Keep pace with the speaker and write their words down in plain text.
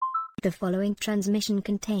The following transmission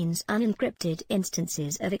contains unencrypted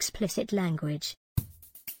instances of explicit language.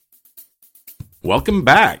 Welcome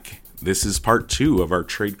back. This is part 2 of our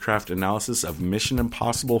tradecraft analysis of Mission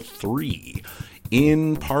Impossible 3.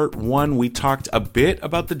 In part 1, we talked a bit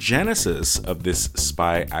about the genesis of this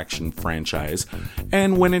spy action franchise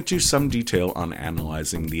and went into some detail on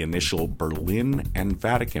analyzing the initial Berlin and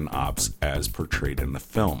Vatican ops as portrayed in the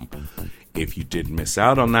film. If you did miss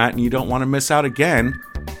out on that and you don't want to miss out again,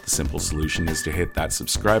 the simple solution is to hit that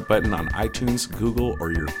subscribe button on iTunes, Google,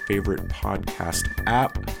 or your favorite podcast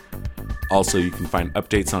app. Also, you can find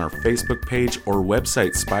updates on our Facebook page or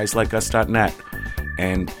website, spieslikeus.net.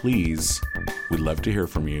 And please, we'd love to hear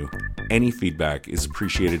from you. Any feedback is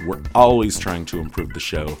appreciated. We're always trying to improve the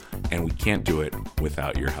show, and we can't do it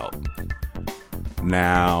without your help.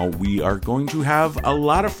 Now, we are going to have a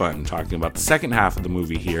lot of fun talking about the second half of the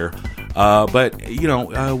movie here. But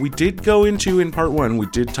we did go into, in part 1, we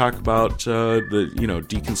did talk about,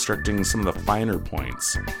 deconstructing some of the finer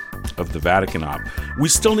points of the Vatican op. We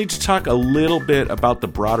still need to talk a little bit about the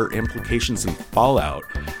broader implications and fallout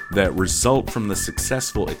that result from the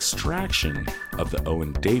successful extraction of the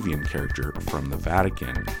Owen Davian character from the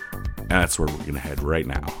Vatican. And that's where we're going to head right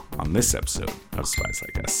now on this episode of Spies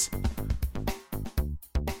Like Us.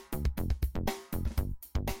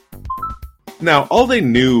 Now, all they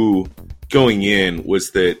knew going in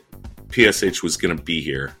was that PSH was going to be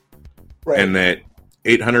here, right, and that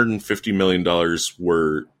 $850 million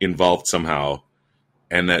were involved somehow,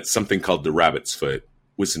 and that something called the Rabbit's Foot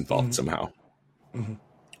was involved somehow. Mm-hmm.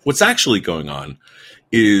 What's actually going on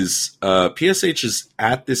is PSH is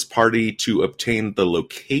at this party to obtain the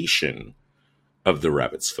location of the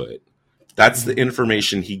Rabbit's Foot. That's the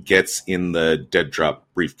information he gets in the dead drop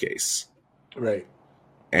briefcase. Right.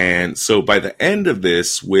 And so by the end of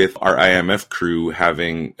this, with our IMF crew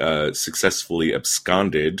having successfully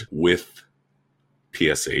absconded with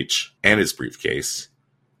PSH and his briefcase,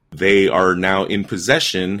 they are now in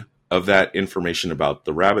possession of that information about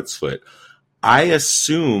the Rabbit's Foot. I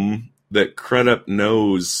assume that Crudup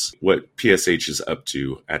knows what PSH is up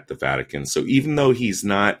to at the Vatican. So even though he's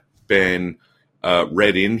not been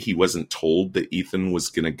read in, he wasn't told that Ethan was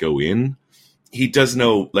going to go in, he does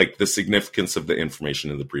know, like, the significance of the information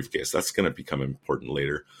in the briefcase. That's going to become important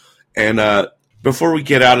later. And before we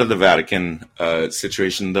get out of the Vatican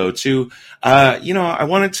situation, though, too, I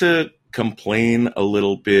wanted to complain a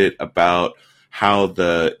little bit about how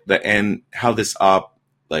the end, how this op,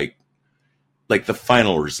 like the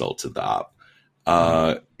final result of the op,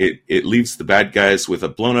 it leaves the bad guys with a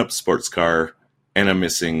blown up sports car and a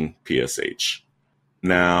missing PSH.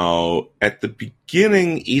 Now, at the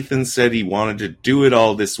beginning, Ethan said he wanted to do it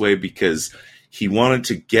all this way because he wanted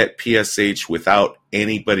to get PSH without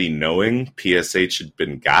anybody knowing PSH had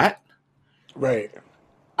been got. Right.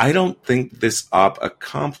 I don't think this op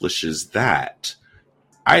accomplishes that.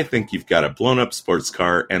 I think you've got a blown up sports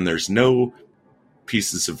car and there's no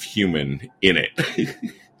pieces of human in it.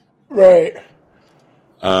 Right.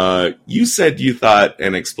 You said you thought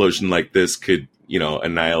an explosion like this could,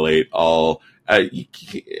 annihilate all. Do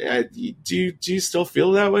you still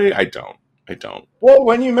feel that way? I don't. Well,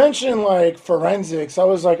 when you mentioned like forensics, I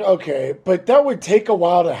was like, okay, but that would take a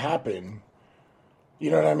while to happen.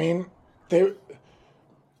 You know what I mean? I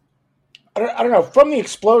don't know. From the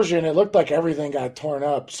explosion, it looked like everything got torn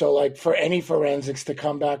up. So like for any forensics to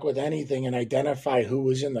come back with anything and identify who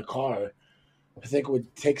was in the car, I think it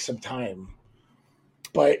would take some time.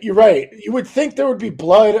 But you're right. You would think there would be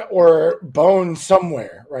blood or bone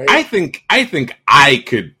somewhere, right? I think I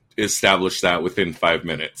could establish that within 5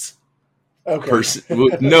 minutes. Okay.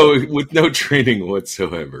 with no training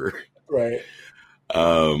whatsoever. Right.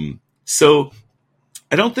 So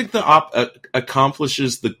I don't think the op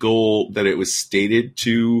accomplishes the goal that it was stated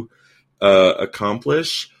to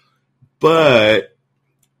accomplish, but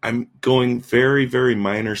I'm going very, very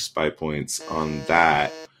minor spy points on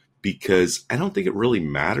that, because I don't think it really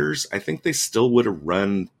matters. I think they still would have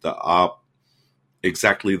run the op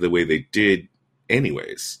exactly the way they did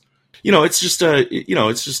anyways. It's just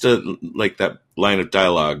a like that line of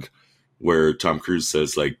dialogue where Tom Cruise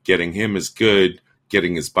says, like, getting him is good,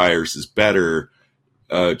 getting his buyers is better,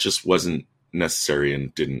 just wasn't necessary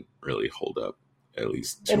and didn't really hold up, at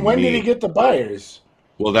least to And when me. did he get the buyers?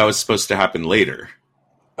 Well, that was supposed to happen later.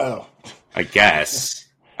 Oh. I guess.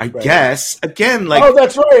 Right. Guess. Again, like... Oh,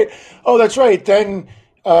 that's right. Then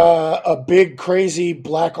a big, crazy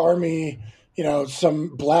black army,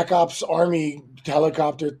 some black ops army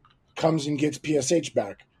helicopter comes and gets PSH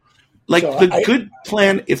back. Like, so good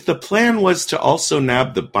plan, if the plan was to also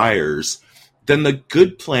nab the buyers, then the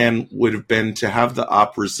good plan would have been to have the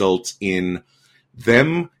op result in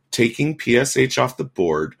them taking PSH off the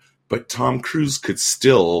board, but Tom Cruise could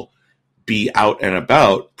still be out and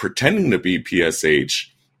about pretending to be PSH,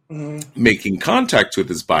 making contact with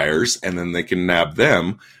his buyers, and then they can nab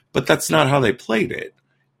them. But that's not how they played it.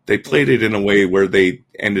 They played it in a way where they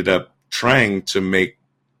ended up trying to make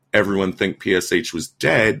everyone think PSH was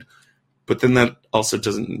dead, but then that also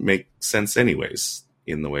doesn't make sense anyways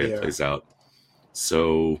in the way it plays out.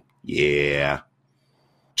 So, yeah.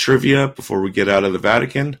 Trivia before we get out of the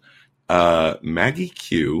Vatican. Maggie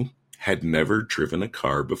Q had never driven a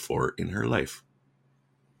car before in her life.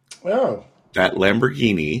 Oh. That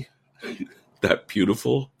Lamborghini, that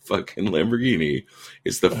beautiful fucking Lamborghini,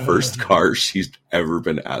 is the first car she's ever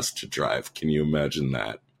been asked to drive. Can you imagine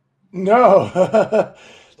that? No.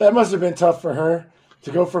 That must have been tough for her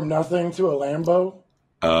to go from nothing to a Lambo.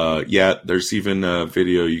 Yeah, there's even a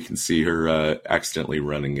video you can see her accidentally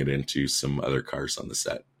running it into some other cars on the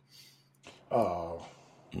set. Oh.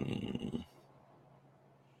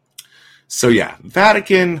 So yeah,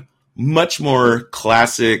 Vatican, much more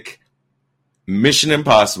classic Mission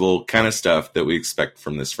Impossible kind of stuff that we expect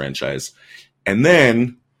from this franchise. And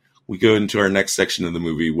then we go into our next section of the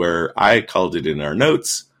movie where I called it in our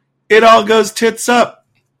notes, it all goes tits up.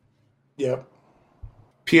 Yep.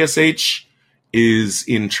 PSH is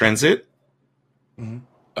in transit,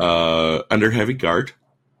 under heavy guard.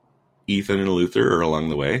 Ethan and Luther are along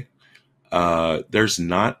the way. There's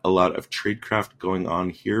not a lot of tradecraft going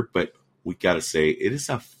on here, but we gotta say, it is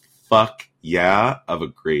a fuck yeah of a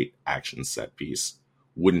great action set piece.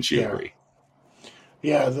 Wouldn't you agree?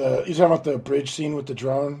 Yeah, you're talking about the bridge scene with the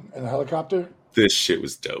drone and the helicopter? This shit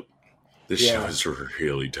was dope. This shit was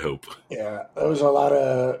really dope. Yeah, there was a lot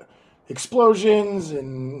of explosions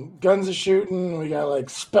and guns are shooting. We got like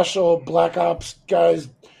special Black Ops guys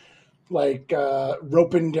like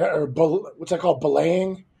roping or what's that called?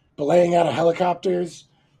 Belaying out of helicopters.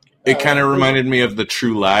 It kind of reminded me of the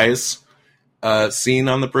True Lies scene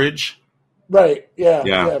on the bridge. Right.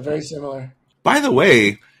 Yeah. Very similar. By the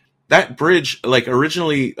way, that bridge, like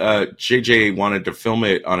originally JJ wanted to film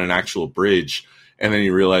it on an actual bridge, and then he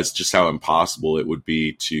realized just how impossible it would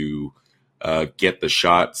be to get the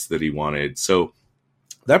shots that he wanted. So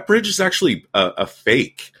that bridge is actually a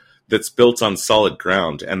fake that's built on solid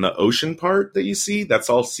ground. And the ocean part that you see, that's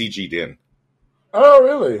all CG'd in. Oh,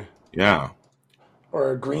 really? Yeah.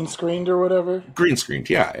 Or green screened or whatever? Green screened,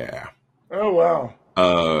 yeah. Oh, wow.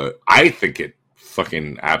 I think it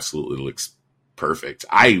fucking absolutely looks perfect.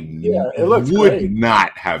 It looks would great.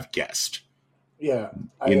 not have guessed. Yeah.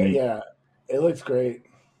 It looks great.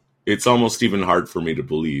 It's almost even hard for me to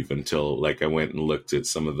believe until like I went and looked at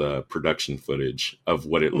some of the production footage of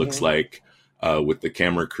what it looks like with the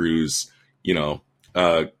camera crews,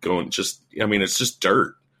 going just, I mean, it's just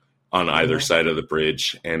dirt on either side of the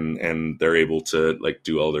bridge, and they're able to like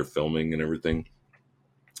do all their filming and everything.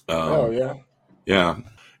 Yeah.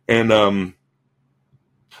 And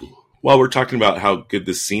while we're talking about how good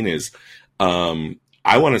this scene is,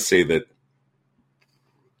 I want to say that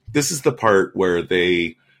this is the part where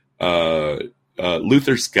they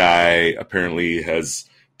Luther's guy apparently has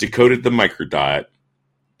decoded the microdot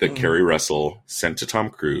that Kerry Russell sent to Tom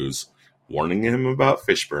Cruise, warning him about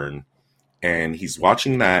Fishburne, and he's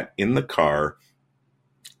watching that in the car.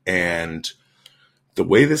 And the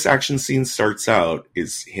way this action scene starts out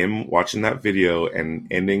is him watching that video and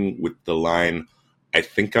ending with the line, "I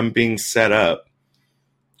think I'm being set up,"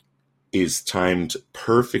 is timed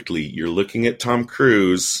perfectly. You're looking at Tom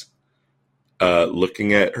Cruise,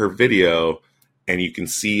 looking at her video, and you can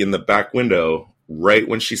see in the back window, right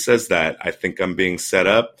when she says that, "I think I'm being set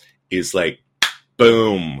up," is like,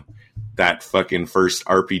 boom, that fucking first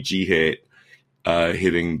RPG hit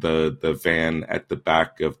hitting the van at the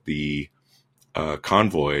back of the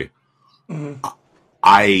convoy.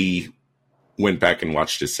 I went back and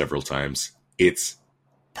watched it several times. It's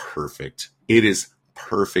perfect. It is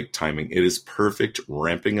perfect timing. It is perfect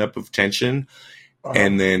ramping up of tension.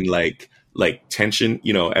 And then like tension,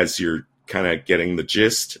 as you're kind of getting the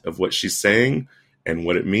gist of what she's saying and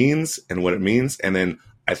what it means. And then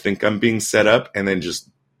 "I think I'm being set up," and then just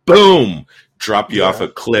boom, drop you off a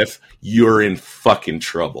cliff. You're in fucking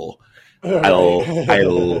trouble. I love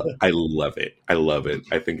it. I love it.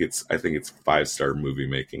 I think it's 5-star movie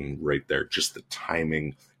making right there. Just the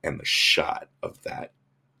timing and the shot of that.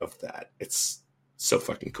 It's so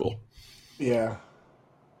fucking cool. Yeah.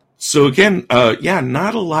 So again,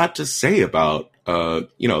 not a lot to say about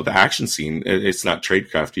the action scene. It's not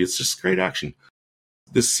tradecrafty. It's just great action.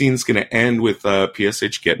 This scene's going to end with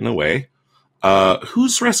PSH getting away.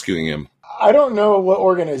 Who's rescuing him? I don't know what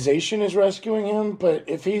organization is rescuing him, but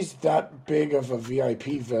if he's that big of a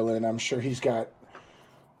VIP villain, I'm sure he's got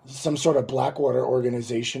some sort of Blackwater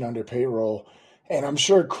organization under payroll. And I'm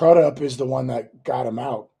sure Crudup is the one that got him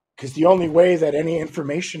out. Because the only way that any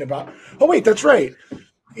information about... Oh, wait, that's right.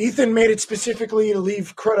 Ethan made it specifically to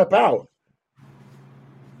leave Crudup out.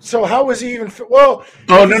 So how was he even... Well...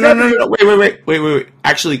 Oh, no. Wait.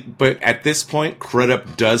 Actually, but at this point,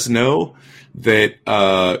 Crudup does know that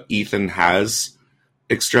Ethan has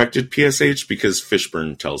extracted PSH because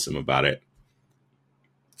Fishburne tells him about it.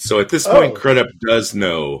 So at this point, Crudup does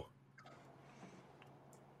know.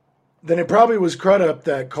 Then it probably was Crudup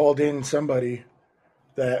that called in somebody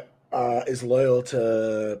that is loyal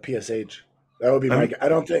to PSH. That would be my... I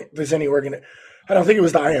don't think there's any I don't think it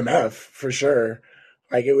was the IMF, for sure.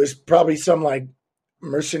 Like, it was probably some, like,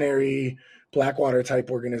 mercenary Blackwater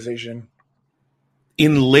type organization.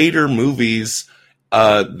 In later movies,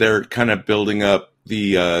 they're kind of building up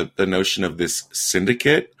the notion of this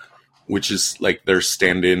syndicate, which is like their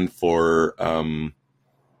stand-in for who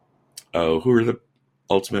are the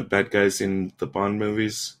ultimate bad guys in the Bond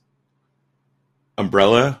movies?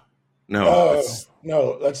 Umbrella? No.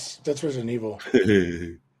 That's Resident Evil.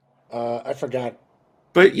 I forgot.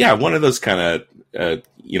 But yeah, one of those kind of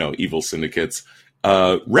evil syndicates.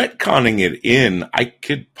 Retconning it in, I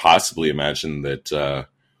could possibly imagine that.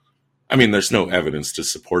 I mean, there's no evidence to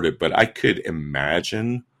support it, but I could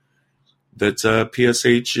imagine that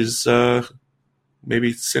PSH is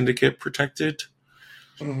maybe syndicate protected.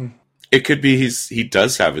 Mm-hmm. It could be he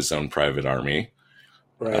does have his own private army.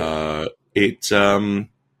 Right. It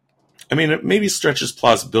maybe stretches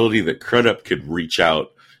plausibility that Crudup could reach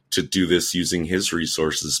out to do this using his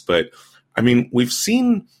resources, but I mean, we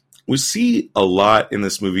see a lot in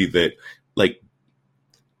this movie that like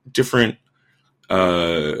different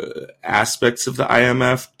aspects of the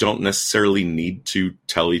IMF don't necessarily need to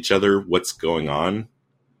tell each other what's going on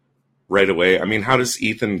right away. I mean, how does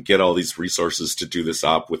Ethan get all these resources to do this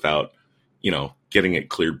op without, getting it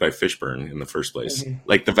cleared by Fishburne in the first place? Mm-hmm.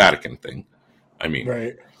 Like the Vatican thing. I mean,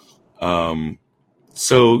 right.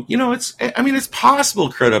 So, it's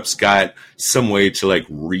possible Crudup's got some way to like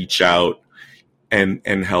reach out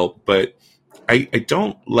and help, but I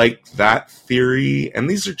don't like that theory. And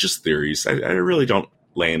these are just theories. I really don't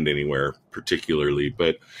land anywhere particularly,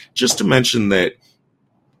 but just to mention that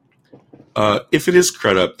if it is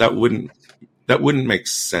Crudup, that wouldn't make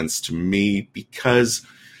sense to me, because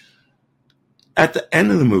at the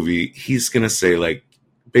end of the movie, he's going to say like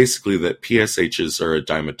basically that PSHs are a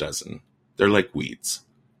dime a dozen. They're like weeds.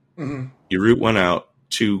 Mm-hmm. You root one out,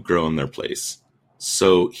 two grow in their place.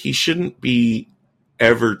 So he shouldn't be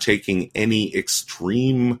ever taking any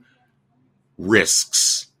extreme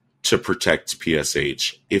risks to protect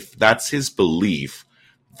PSH. If that's his belief,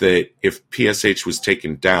 that if PSH was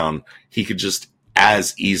taken down, he could just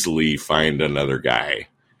as easily find another guy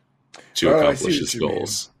to accomplish his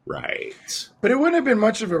goals. Right. But it wouldn't have been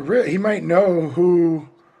much of a risk. He might know who...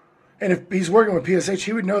 And if he's working with PSH,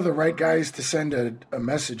 he would know the right guys to send a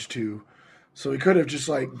message to. So he could have just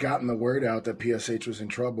like gotten the word out that PSH was in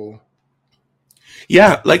trouble.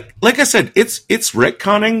 Yeah, like I said, it's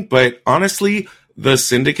retconning, but honestly, the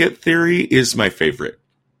syndicate theory is my favorite.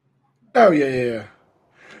 Oh yeah.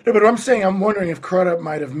 No, but I'm wondering if Crudup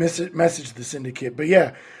might have messaged the syndicate. But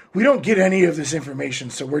yeah, we don't get any of this information,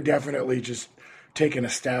 so we're definitely just taking a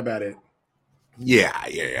stab at it.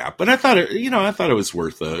 Yeah. But I thought it was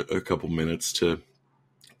worth a couple minutes to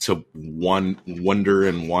wonder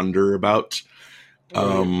and wander about.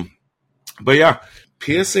 But yeah,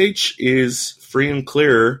 PSH is free and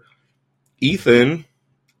clear. Ethan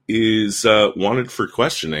is wanted for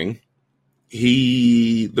questioning.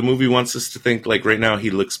 The movie wants us to think like right now he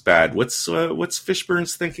looks bad. What's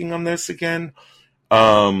Fishburne's thinking on this again?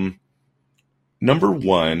 Number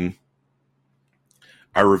one,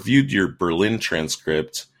 I reviewed your Berlin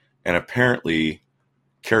transcript, and apparently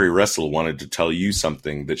Carrie Russell wanted to tell you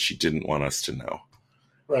something that she didn't want us to know.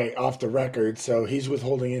 Right, off the record. So he's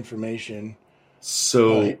withholding information.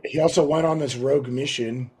 So he also went on this rogue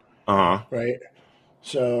mission. Uh-huh. Right.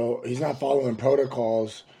 So he's not following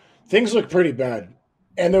protocols. Things look pretty bad.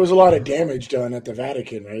 And there was a lot of damage done at the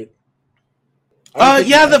Vatican, right?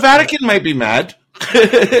 The Vatican might be mad.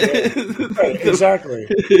 Right, exactly.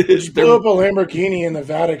 Just blew up a Lamborghini in the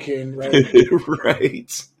Vatican, right?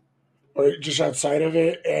 Right. Or just outside of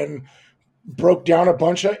it, and broke down a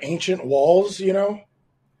bunch of ancient walls,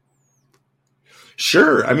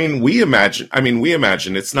 Sure. I mean, we imagine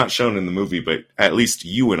it's not shown in the movie, but at least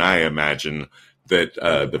you and I imagine that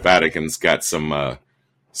the Vatican's got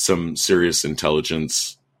some serious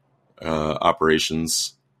intelligence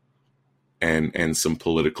operations and some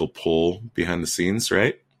political pull behind the scenes,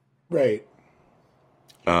 right? Right.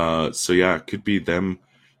 So yeah, it could be them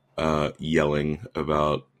yelling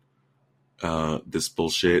about this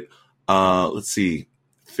bullshit. Let's see.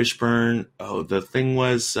 Fishburne. Oh, the thing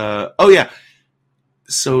was. Oh, yeah.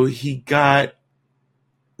 So he got.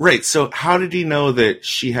 Right. So how did he know that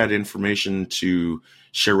she had information to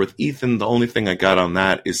share with Ethan? The only thing I got on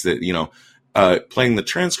that is that, playing the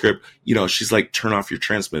transcript, she's like, turn off your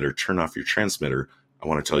transmitter. I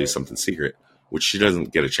want to tell you something secret, which she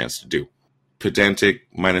doesn't get a chance to do.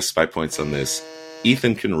 Pedantic, -5 points on this.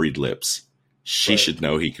 Ethan can read lips. She should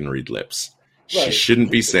know he can read lips. She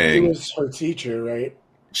shouldn't be saying... He was her teacher, right?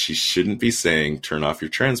 She shouldn't be saying, turn off your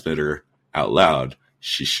transmitter out loud.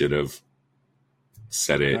 She should have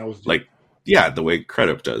said it the way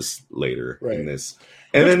Crudup does later in this.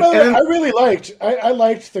 And then I really liked. I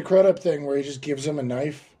liked the Crudup thing where he just gives him a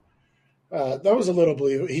knife. That was a little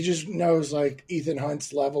believable. He just knows like Ethan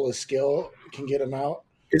Hunt's level of skill can get him out.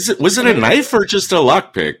 Was it a knife or just a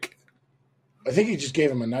lockpick? I think he just gave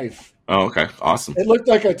him a knife. Oh, okay, awesome. It looked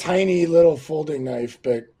like a tiny little folding knife,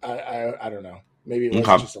 but I don't know. Maybe it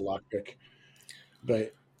was just a lockpick.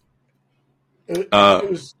 But it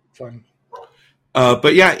was fun.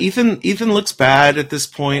 But yeah, Ethan looks bad at this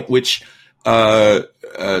point, which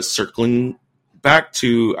circling back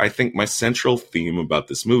to, I think, my central theme about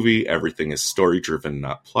this movie, everything is story-driven,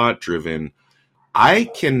 not plot-driven. I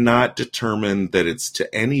cannot determine that it's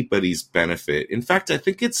to anybody's benefit. In fact, I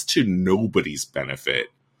think it's to nobody's benefit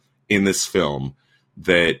in this film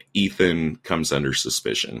that Ethan comes under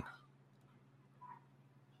suspicion.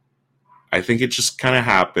 I think it just kind of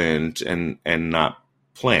happened and not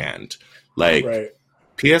planned. Like,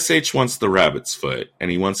 PSH wants the rabbit's foot, and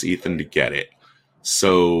he wants Ethan to get it.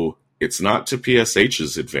 So it's not to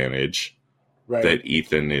PSH's advantage that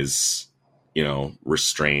Ethan is,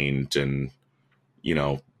 restrained and,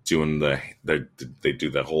 doing they do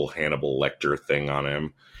the whole Hannibal Lecter thing on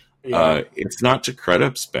him. Yeah. It's not to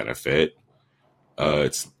Crudup's benefit.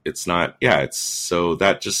 It's not. Yeah. So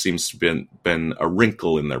that just seems to have been a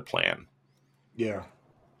wrinkle in their plan. Yeah.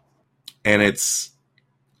 And it's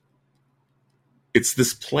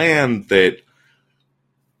this plan that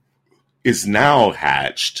is now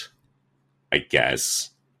hatched, I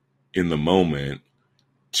guess, in the moment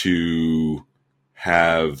to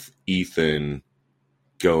have Ethan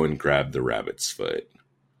go and grab the rabbit's foot.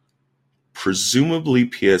 Presumably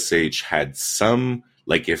PSH had some,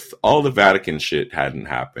 like, if all the Vatican shit hadn't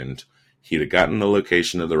happened, he'd have gotten the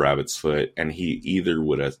location of the rabbit's foot and he either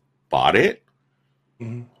would have bought it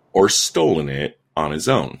or stolen it on his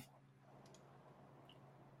own.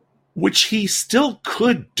 Which he still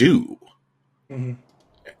could do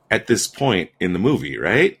at this point in the movie,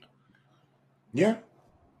 right? Yeah.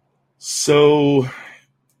 So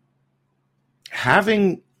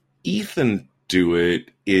having Ethan do it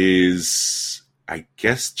is, I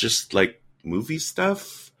guess, just like movie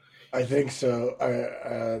stuff. I think so.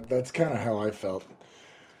 That's kind of how I felt.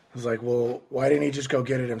 I was like, well, why didn't he just go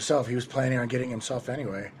get it himself? He was planning on getting himself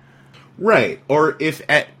anyway. Right. Or if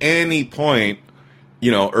at any point,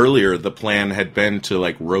 earlier the plan had been to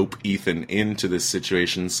like rope Ethan into this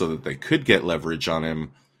situation so that they could get leverage on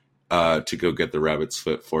him to go get the rabbit's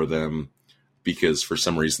foot for them, because for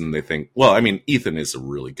some reason they think, well, I mean, Ethan is a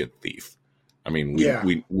really good thief. I mean,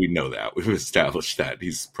 we know that. We've established that.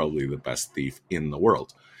 He's probably the best thief in the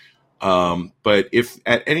world. But if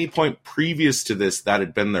at any point previous to this that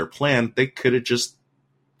had been their plan, they could have just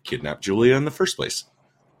kidnapped Julia in the first place.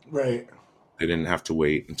 Right. They didn't have to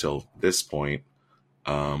wait until this point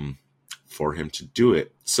for him to do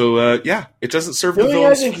it. So, it doesn't serve the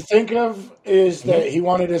only thing I can think of is that he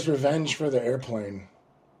wanted his revenge for the airplane.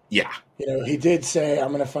 Yeah. He did say, I'm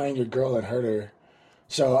going to find your girl and hurt her.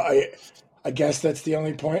 So I guess that's the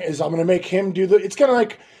only point, is I'm going to make him do it's kind of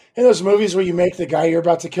like in those movies where you make the guy you're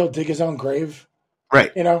about to kill dig his own grave.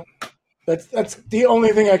 Right. That's the only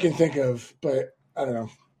thing I can think of, but I don't know.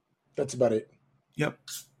 That's about it. Yep.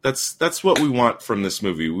 That's what we want from this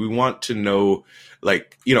movie. We want to know,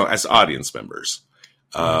 like, as audience members,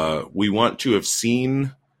 we want to have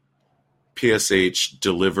seen PSH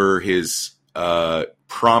deliver his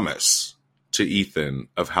promise to Ethan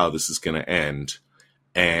of how this is going to end.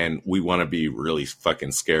 And we want to be really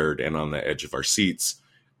fucking scared and on the edge of our seats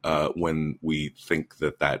when we think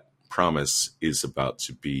that promise is about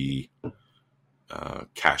to be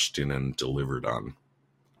cashed in and delivered on.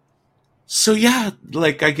 So yeah,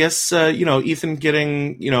 like, I guess, Ethan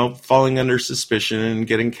getting, falling under suspicion and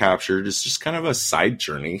getting captured is just kind of a side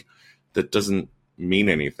journey that doesn't mean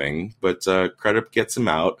anything, but Crudup gets him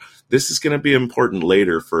out. This is going to be important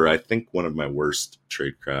later for, I think, one of my worst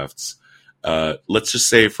tradecrafts. Let's just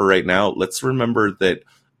say for right now, let's remember that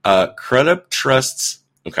Crudup trusts,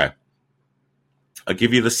 I'll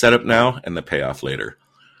give you the setup now and the payoff later.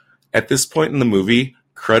 At this point in the movie,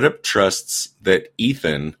 Crudup trusts that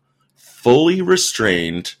Ethan, fully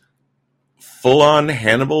restrained, full-on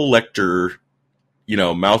Hannibal Lecter,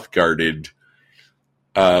 mouth guarded,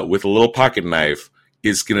 with a little pocket knife,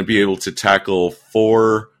 is going to be able to tackle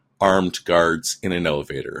 4 armed guards in an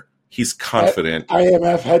elevator. He's confident. At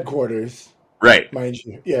IMF headquarters. Right. Mind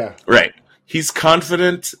you. Yeah. Right. He's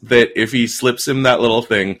confident that if he slips him that little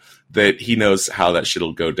thing, that he knows how that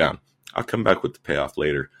shit'll go down. I'll come back with the payoff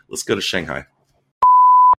later. Let's go to Shanghai.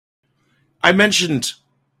 I mentioned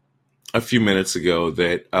a few minutes ago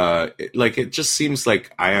that it just seems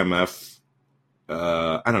like IMF,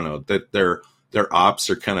 I don't know, that their ops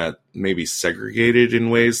are kind of maybe segregated in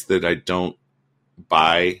ways that I don't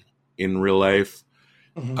buy in real life.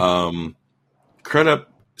 Mm-hmm. Crudup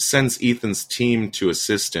sends Ethan's team to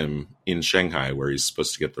assist him in Shanghai, where he's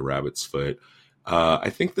supposed to get the rabbit's foot. I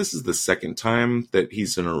think this is the second time that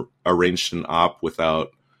he's arranged an op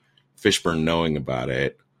without Fishburne knowing about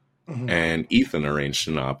it. Mm-hmm. And Ethan arranged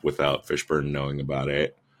an op without Fishburne knowing about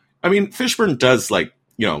it. I mean, Fishburne does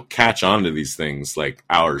catch on to these things like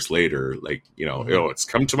hours later, mm-hmm. It's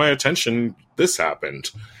come to my attention, this happened.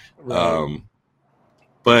 Right.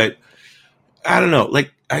 But I don't know,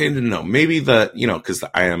 I didn't know, maybe because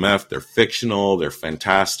the IMF, they're fictional, they're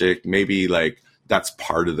fantastic. Maybe that's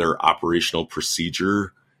part of their operational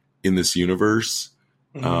procedure in this universe.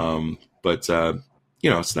 Mm-hmm. But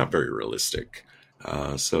it's not very realistic.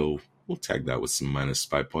 So we'll tag that with some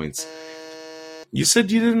 -5 points. You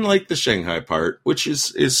said you didn't like the Shanghai part, which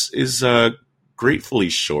is gratefully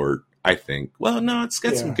short, I think. Well, no, it's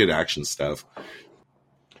got some good action stuff.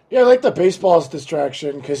 Yeah, I like the baseball's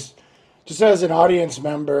distraction because just as an audience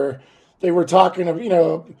member, they were talking of,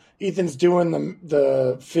 Ethan's doing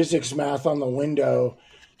the physics math on the window,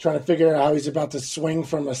 trying to figure out how he's about to swing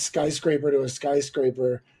from a skyscraper to a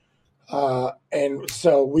skyscraper. And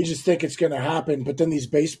so we just think it's going to happen, but then these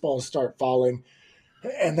baseballs start falling.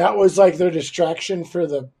 And that was their distraction for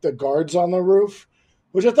the guards on the roof,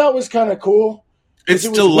 which I thought was kind of cool. It's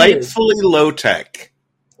delightfully low tech.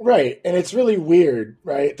 Right. And it's really weird,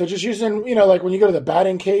 right? They're just using, when you go to the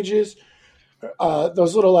batting cages,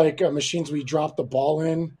 those little machines where you drop the ball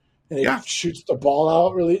in and it shoots the ball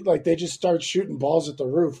out really, they just start shooting balls at the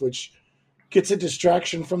roof, which gets a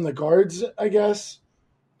distraction from the guards, I guess.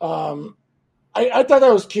 I thought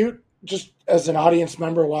that was cute just as an audience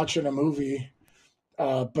member watching a movie.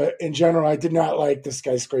 But in general, I did not like the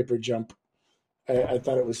skyscraper jump. I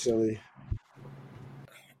thought it was silly.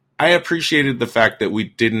 I appreciated the fact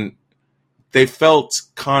that they felt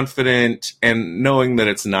confident, and knowing that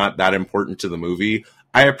it's not that important to the movie,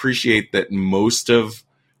 I appreciate that most of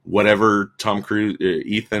whatever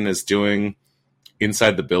Ethan is doing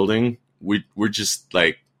inside the building, we're just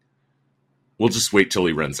we'll just wait till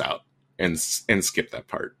he runs out and skip that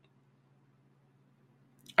part.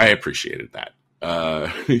 I appreciated that.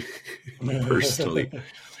 Personally.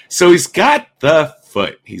 So he's got the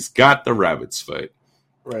foot. He's got the rabbit's foot.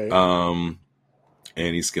 Right.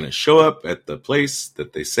 And he's going to show up at the place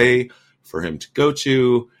that they say for him to go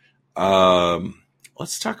to.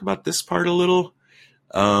 Let's talk about this part a little.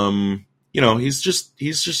 He's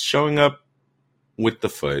just showing up with the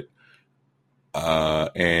foot,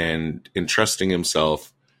 and entrusting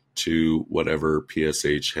himself to whatever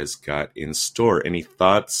PSH has got in store. Any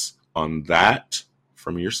thoughts on that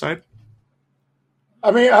from your side?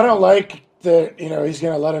 I mean, I don't like that, he's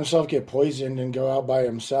going to let himself get poisoned and go out by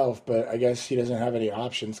himself, but I guess he doesn't have any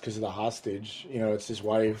options because of the hostage. It's his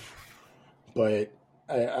wife. But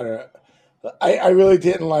I really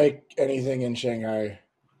didn't like anything in Shanghai.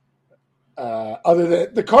 Other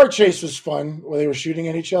than the car chase was fun where they were shooting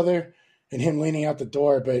at each other and him leaning out the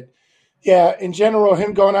door. But yeah, in general,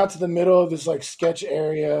 him going out to the middle of this sketch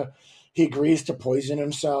area, he agrees to poison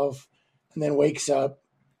himself and then wakes up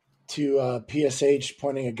to PSH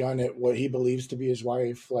pointing a gun at what he believes to be his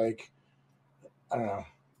wife. I don't know.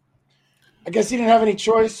 I guess he didn't have any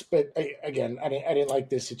choice, but I didn't like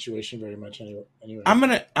this situation very much anyway. I'm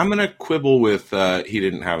gonna quibble with he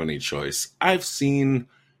didn't have any choice. I've seen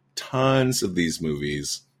tons of these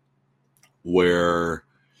movies where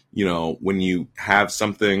when you have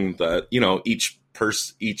something that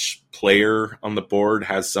each player on the board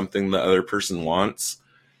has something the other person wants.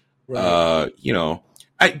 Right.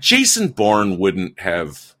 Jason Bourne wouldn't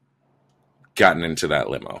have gotten into that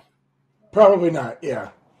limo. Probably not, yeah.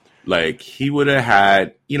 He would have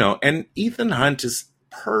had, and Ethan Hunt is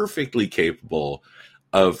perfectly capable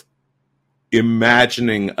of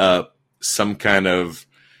imagining up some kind of,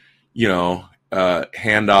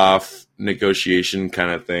 handoff negotiation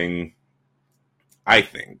kind of thing, I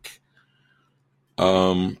think.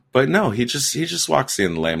 But no, he just walks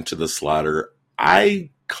in lamb to the slaughter.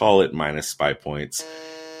 I call it minus spy points.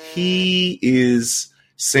 He is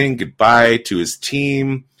saying goodbye to his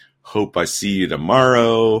team. Hope I see you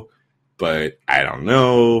tomorrow, but I don't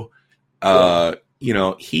know.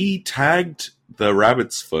 He tagged the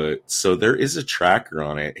rabbit's foot, so there is a tracker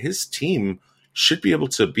on it. His team should be able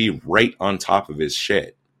to be right on top of his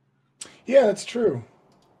shit. Yeah, that's true.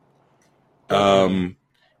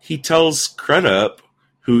 He tells Crudup,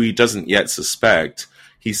 who he doesn't yet suspect,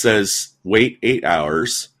 he says, wait 8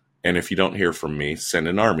 hours, and if you don't hear from me, send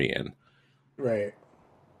an army in. Right.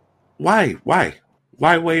 Why?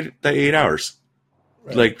 Why wait the 8 hours?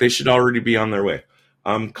 Right. Like, they should already be on their way.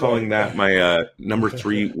 I'm calling that my number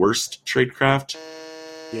 3 worst tradecraft.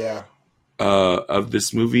 Yeah. Of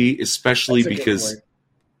this movie, especially because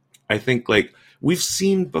I think, like, we've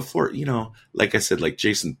seen before, like I said, like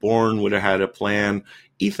Jason Bourne would have had a plan.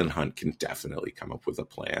 Ethan Hunt can definitely come up with a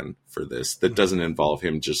plan for this that doesn't involve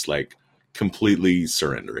him just like completely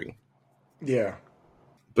surrendering. Yeah.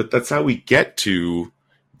 But that's how we get to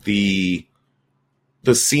the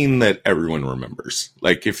scene that everyone remembers.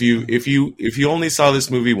 Like if you only saw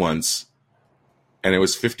this movie once and it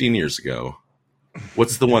was 15 years ago,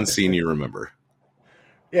 what's the one scene you remember?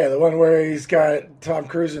 Yeah, the one where he's got Tom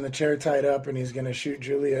Cruise in the chair tied up and he's going to shoot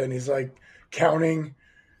Julia and he's like counting,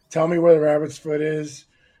 tell me where the rabbit's foot is.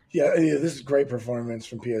 Yeah, this is a great performance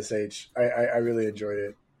from PSH. I really enjoyed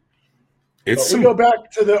it. We go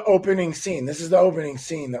back to the opening scene. This is the opening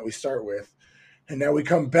scene that we start with. And now we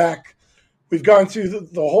come back. We've gone through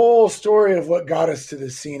the whole story of what got us to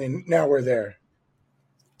this scene, and now we're there.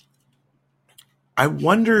 I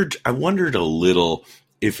wondered a little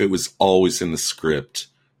if it was always in the script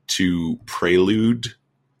to prelude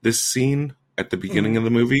this scene at the beginning of the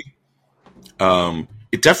movie.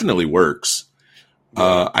 It definitely works.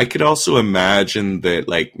 I could also imagine that,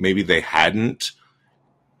 like, maybe they hadn't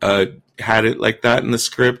had it like that in the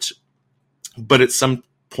script, but at some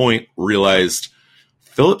point realized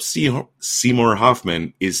Philip Seymour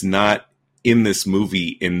Hoffman is not in this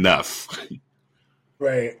movie enough.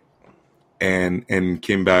 Right. And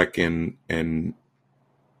came back and did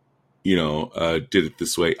it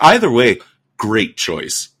this way. Either way, great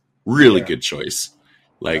choice. Really good choice.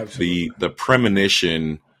 Like Absolutely. the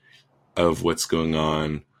premonition of what's going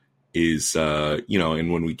on is,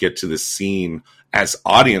 and when we get to this scene as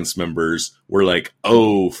audience members, we're like,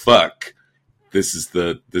 oh, fuck, this is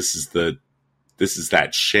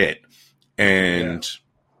that shit. And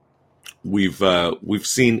we've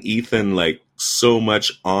seen Ethan like so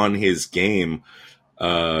much on his game.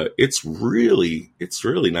 It's really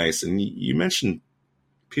nice. And you mentioned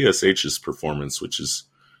PSH's performance, which is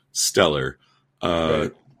stellar.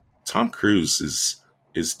 Tom Cruise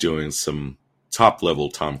is doing some top level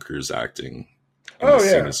Tom Cruise acting in the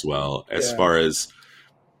scene as well. As far as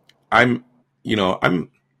I know,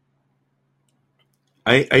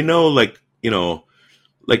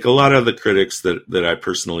 like a lot of the critics that I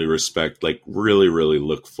personally respect, like really, really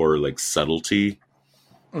look for like subtlety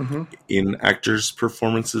in actors'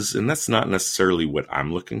 performances. And that's not necessarily what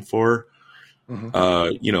I'm looking for.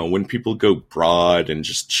 When people go broad and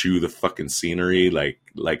just chew the fucking scenery, like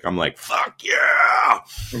I'm like, fuck yeah.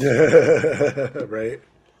 Right.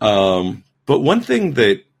 But one thing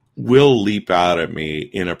that will leap out at me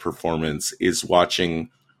in a performance is watching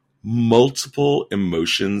multiple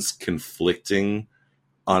emotions conflicting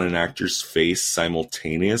on an actor's face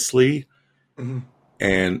simultaneously.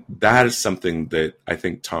 And that is something that I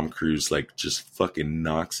think Tom Cruise like just fucking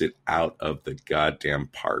knocks it out of the goddamn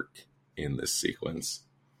park in this sequence.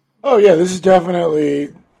 Oh yeah, this is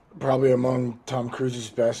definitely probably among Tom Cruise's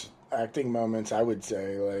best acting moments, I would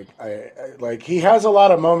say. Like I like he has a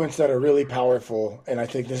lot of moments that are really powerful, and I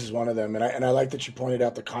think this is one of them. And I like that you pointed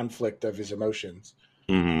out the conflict of his emotions.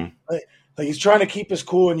 Like he's trying to keep his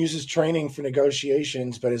cool and use his training for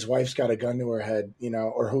negotiations, but his wife's got a gun to her head,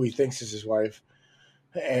 or who he thinks is his wife,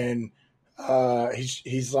 and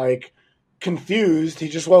he's like confused. He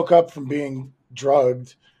just woke up from being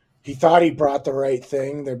drugged. He thought he brought the right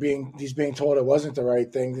thing. He's being told it wasn't the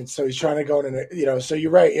right thing. And so he's trying to go to, so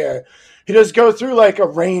you're right. Yeah. He does go through like a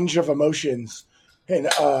range of emotions. And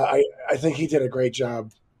I think he did a great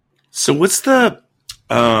job. So what's the,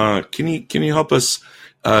 can you help us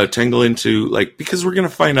tangle into like, because we're going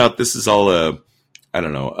to find out this is all a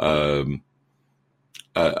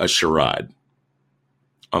charade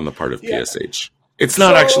on the part of PSH. It's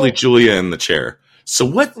not actually Julia in the chair. So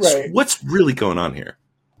what's really going on here?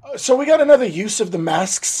 So we got another use of the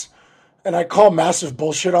masks, and I call massive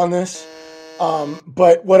bullshit on this,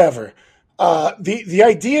 but whatever. The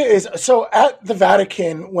idea is, so at the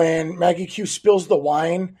Vatican, when Maggie Q spills the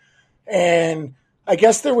wine, and I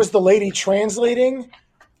guess there was the lady translating,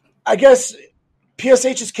 I guess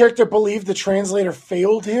PSH's character believed the translator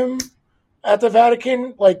failed him at the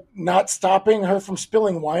Vatican, like not stopping her from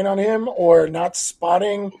spilling wine on him or not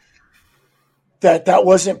spotting that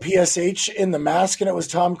wasn't PSH in the mask and it was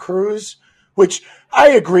Tom Cruise, which I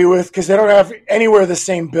agree with because they don't have anywhere the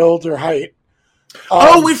same build or height.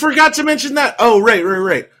 We forgot to mention that. Oh,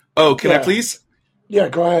 right. Oh, can I please? Yeah,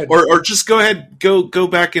 go ahead. Or just go ahead, go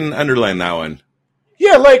back and underline that one.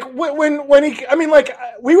 Yeah, like when he, I mean, like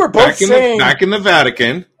we were both saying back in the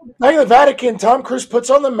Vatican. Back in the Vatican, Tom Cruise puts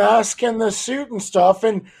on the mask and the suit and stuff,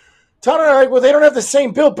 and Tom and I are like, well, they don't have the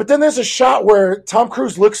same build. But then there's a shot where Tom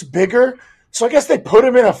Cruise looks bigger, so I guess they put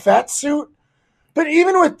him in a fat suit. But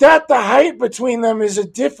even with that, the height between them is a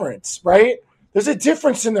difference, right? There's a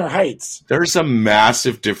difference in their heights. There's a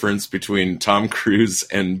massive difference between Tom Cruise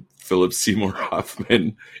and Philip Seymour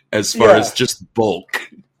Hoffman as far as just bulk,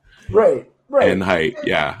 right, and height.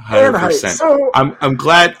 Yeah, 100%. So, I'm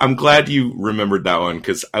glad you remembered that one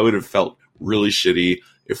because I would have felt really shitty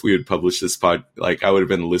if we had published this pod. Like I would have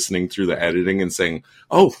been listening through the editing and saying,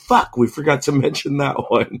 "Oh fuck, we forgot to mention that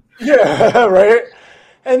one." Yeah, right.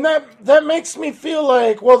 And that makes me feel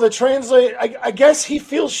like, well, the translate, I guess he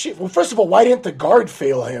feels shit. Well, first of all, why didn't the guard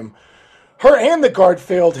fail him? Her and the guard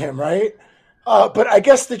failed him, right? But I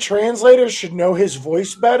guess the translator should know his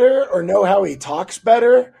voice better or know how he talks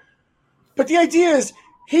better. But the idea is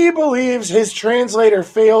he believes his translator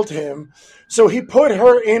failed him, so he put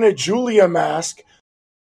her in a Julia mask.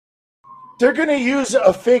 They're going to use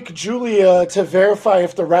a fake Julia to verify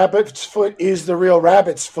if the rabbit's foot is the real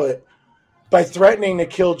rabbit's foot, by threatening to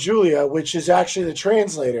kill Julia, which is actually the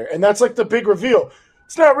translator. And that's like the big reveal.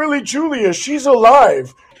 It's not really Julia. She's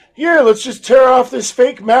alive. Here, let's just tear off this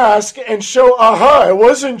fake mask and show, aha, it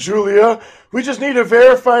wasn't Julia. We just need to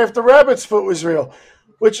verify if the rabbit's foot was real.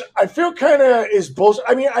 Which I feel kind of is bullshit.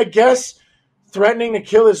 I mean, I guess threatening to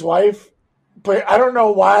kill his wife, but I don't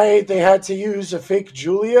know why they had to use a fake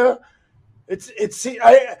Julia. See,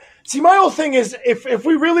 my whole thing is, if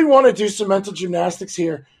we really want to do some mental gymnastics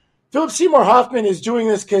here, Philip Seymour Hoffman is doing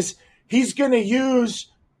this because he's going to use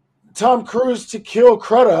Tom Cruise to kill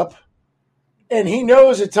Crudup, and he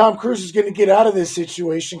knows that Tom Cruise is going to get out of this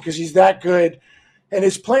situation because he's that good, and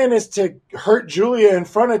his plan is to hurt Julia in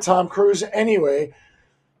front of Tom Cruise anyway.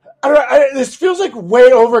 This feels like way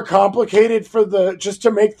overcomplicated for just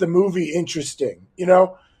to make the movie interesting. You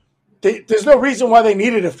know, there's no reason why they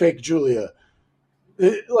needed a fake Julia.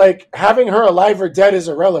 Like having her alive or dead is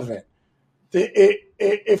irrelevant.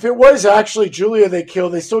 If it was actually Julia they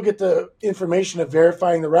killed, they still get the information of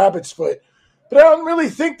verifying the rabbit's foot. But I don't really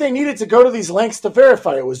think they needed to go to these lengths to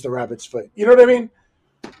verify it was the rabbit's foot. You know what I mean?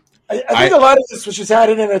 I think a lot of this was just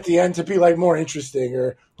added in at the end to be like more interesting,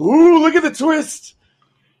 or ooh, look at the twist.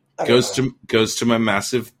 Goes to my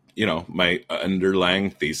massive, my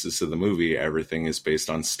underlying thesis of the movie. Everything is based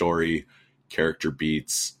on story, character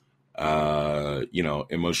beats,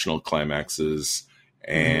 emotional climaxes.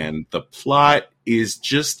 And the plot is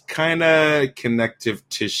just kind of connective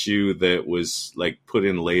tissue that was like put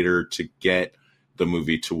in later to get the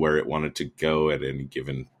movie to where it wanted to go at any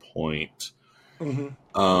given point.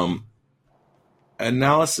 Mm-hmm.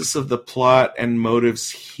 Analysis of the plot and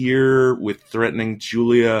motives here with threatening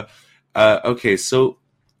Julia. Okay, so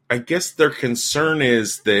I guess their concern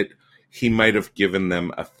is that he might have given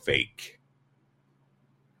them a fake,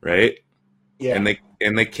 right? Yeah,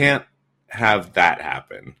 and they can't have that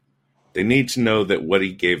happen. They need to know that what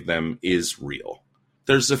he gave them is real.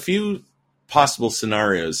 There's a few possible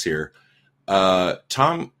scenarios here.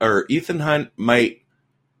 Ethan Hunt might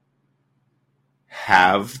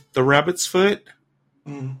have the rabbit's foot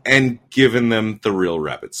and given them the real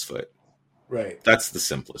rabbit's foot. Right. That's the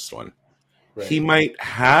simplest one. Right. He might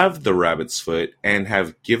have the rabbit's foot and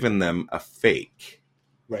have given them a fake.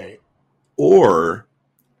 Right. Or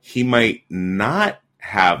he might not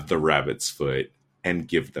have the rabbit's foot and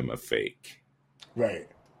give them a fake. Right.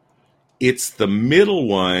 It's the middle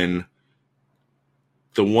one,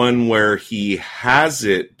 the one where he has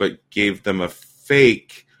it but gave them a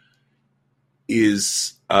fake,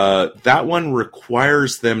 is that one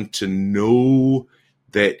requires them to know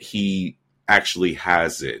that he actually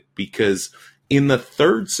has it, because in the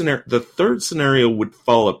third scenario would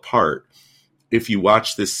fall apart if you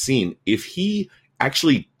watch this scene. If he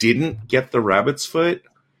actually didn't get the rabbit's foot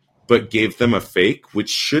but gave them a fake, which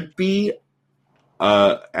should be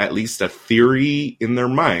at least a theory in their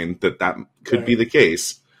mind that could be the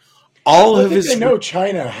case. They know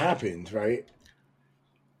China happened, right?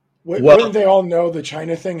 Wouldn't they all know the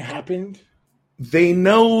China thing happened? they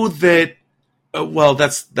know that. Well,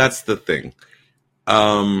 that's the thing.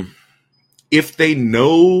 If they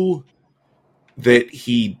know that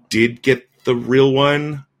he did get the real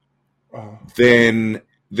one, then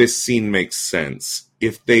this scene makes sense.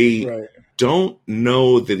 If they don't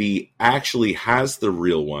know that he actually has the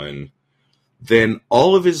real one, then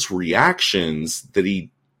all of his reactions that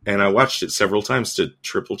he, and I watched it several times to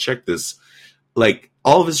triple check this, like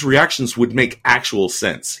all of his reactions would make actual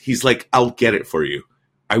sense. He's like, I'll get it for you.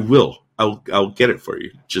 I will. I'll get it for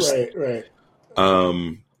you. Just right.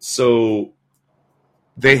 So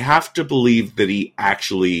they have to believe that he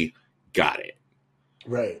actually got it.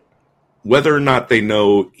 Right. Whether or not they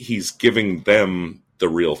know he's giving them the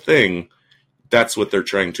real thing, that's what they're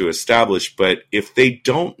trying to establish. But if they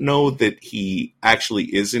don't know that he actually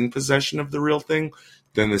is in possession of the real thing,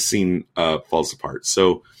 then the scene falls apart.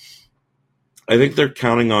 So I think they're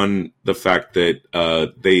counting on the fact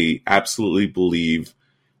that they absolutely believe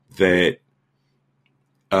that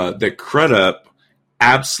that Crudup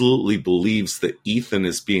absolutely believes that Ethan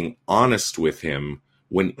is being honest with him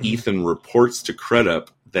when Ethan reports to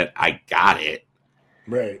Crudup that I got it.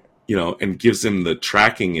 Right. You know, and gives him the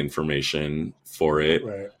tracking information for it.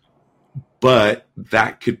 Right. But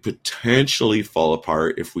that could potentially fall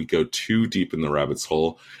apart if we go too deep in the rabbit's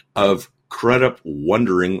hole of Crudup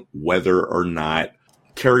wondering whether or not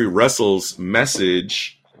Kerry Russell's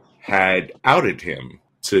message had outed him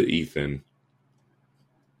to Ethan.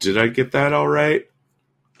 Did I get that all right?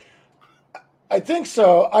 I think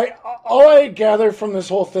so. All I gather from this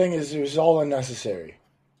whole thing is it was all unnecessary.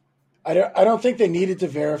 I don't think they needed to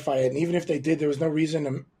verify it, and even if they did, there was no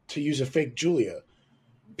reason to use a fake Julia.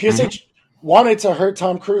 PSH wanted to hurt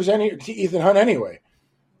Tom Cruise to Ethan Hunt anyway,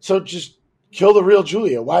 so just kill the real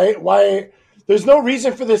Julia. Why? There's no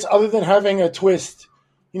reason for this other than having a twist.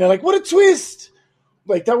 You know, like what a twist!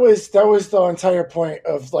 Like that was the entire point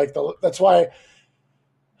of like that's why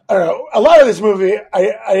I don't know. A lot of this movie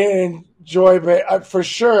I didn't enjoy, but for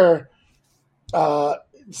sure,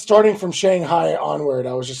 starting from Shanghai onward,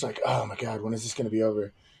 I was just like, oh my god, when is this going to be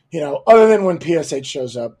over? You know, other than when PSH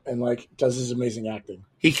shows up and like does his amazing acting.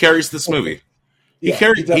 He carries this movie. He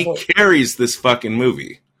carries this fucking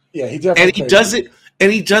movie. Yeah, he definitely.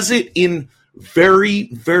 And he does it in very,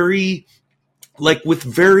 very, like with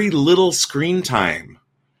very little screen time.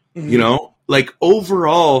 Mm-hmm. You know, like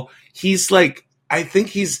overall, he's like, I think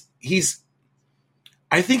he's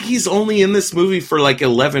only in this movie for like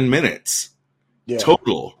 11 minutes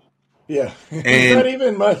total. Yeah, and not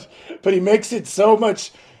even much, but he makes it so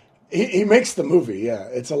much. He makes the movie. Yeah,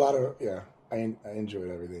 it's a lot of I enjoyed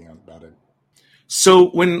everything about it. So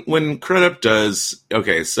when Crudup does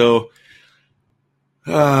so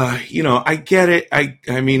you know, I get it.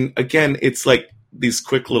 I mean, again, it's like these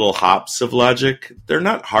quick little hops of logic. They're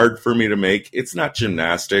not hard for me to make. It's not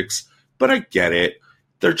gymnastics, but I get it.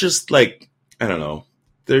 They're just like, I don't know.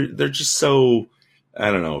 They're just so,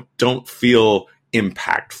 I don't know, don't feel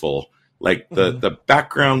impactful. Like the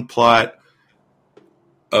background plot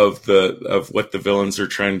of what the villains are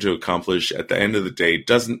trying to accomplish at the end of the day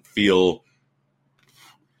doesn't feel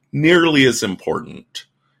nearly as important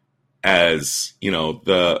as, you know,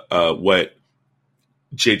 the what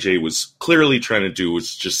JJ was clearly trying to do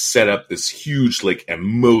was just set up this huge like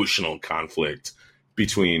emotional conflict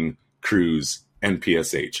between Cruise and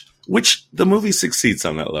PSH, which the movie succeeds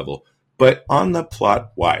on that level. But on the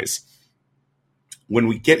plot wise, when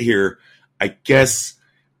we get here, I guess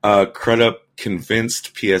Crudup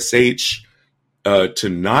convinced PSH to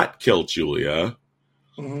not kill Julia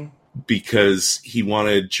because he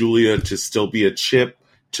wanted Julia to still be a chip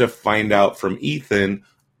to find out from Ethan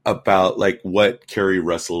about like what Kerry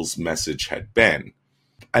Russell's message had been.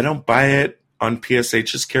 I don't buy it on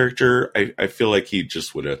PSH's character. I feel like he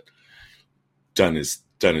just would have done his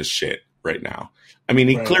shit right now. I mean,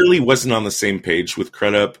 he clearly wasn't on the same page with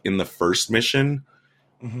Crudup in the first mission.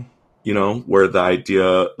 You know, where the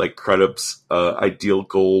idea, like Crudup's ideal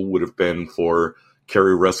goal would have been for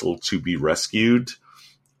Kerry Russell to be rescued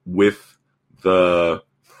with the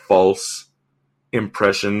false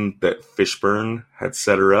impression that Fishburne had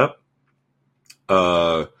set her up.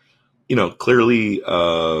 You know, clearly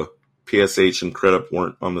PSH and Crudup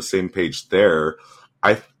weren't on the same page there.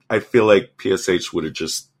 I feel like PSH would have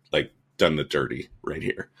just like done the dirty right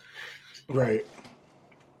here. Right.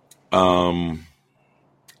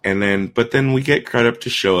 But then we get Crudup to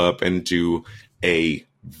show up and do a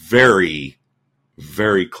very,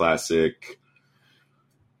 very classic,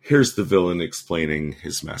 here's the villain explaining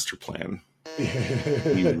his master plan.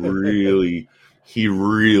 He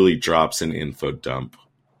really drops an info dump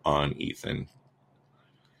on Ethan.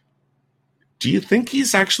 Do you think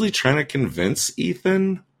he's actually trying to convince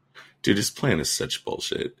Ethan? Dude, his plan is such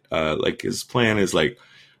bullshit. Like, his plan is like,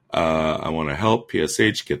 I want to help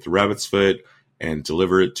PSH get the rabbit's foot and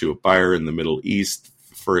deliver it to a buyer in the Middle East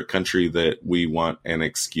for a country that we want an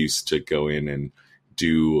excuse to go in and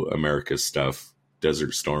do America stuff,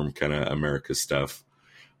 Desert Storm kind of America stuff.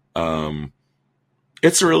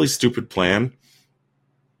 It's a really stupid plan.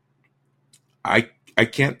 I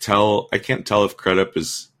can't tell if Crudup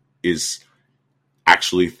is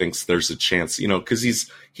actually thinks there's a chance, you know, because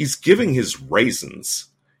he's giving his raisins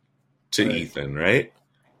to Ethan, right?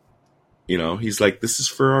 You know, he's like, this is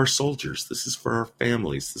for our soldiers, this is for our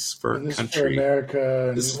families, this is for our country, for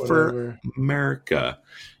America, this is for America.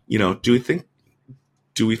 You know, do we think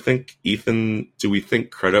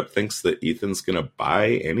Crudup thinks that Ethan's gonna buy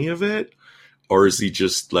any of it, or is he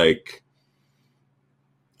just like,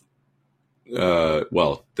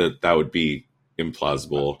 well, that would be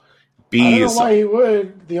implausible. I don't know why he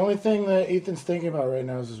would. The only thing that Ethan's thinking about right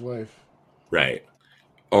now is his wife. Right.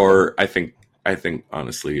 Or I think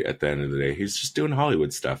honestly, at the end of the day, he's just doing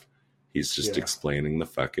Hollywood stuff. He's just explaining the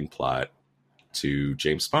fucking plot to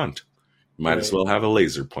James Bond. Might as well have a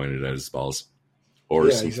laser pointed at his balls.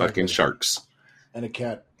 Or some fucking sharks. And a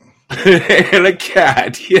cat. And a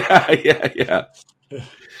cat. Yeah.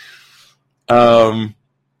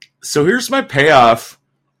 So here's my payoff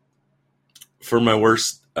for my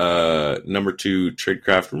worst number 2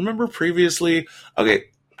 tradecraft. Remember previously, okay,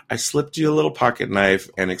 I slipped you a little pocket knife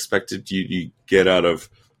and expected you to get out of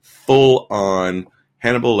full on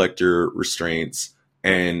Hannibal Lecter restraints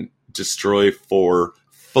and destroy 4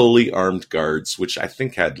 fully armed guards, which I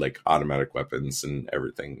think had like automatic weapons and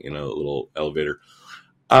everything in a little elevator.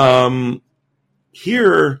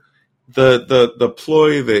 Here, the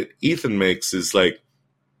ploy that Ethan makes is like,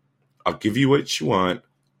 I'll give you what you want,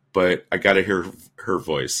 but I gotta hear her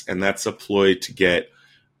voice. And that's a ploy to get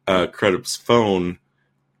Crudup's phone,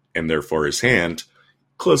 and therefore his hand,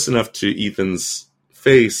 close enough to Ethan's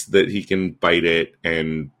face that he can bite it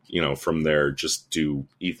and, you know, from there just do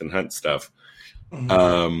Ethan Hunt stuff.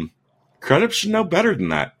 Mm-hmm. Crudup should know better than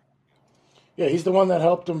that. Yeah, he's the one that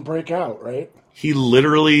helped him break out, right? He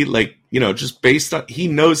literally, like, you know, just based on, he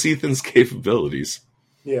knows Ethan's capabilities.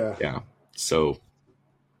 Yeah. Yeah. So,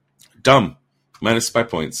 dumb. -5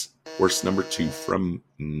 points. Worst number 2 from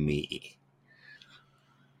me.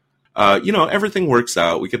 You know, everything works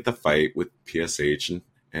out. We get the fight with PSH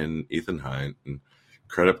and Ethan Hunt, and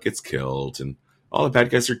Crudup gets killed, and all the bad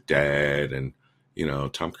guys are dead, and, you know,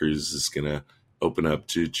 Tom Cruise is going to open up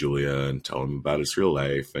to Julia and tell him about his real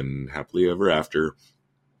life, and happily ever after.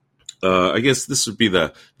 I guess this would be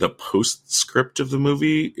the postscript of the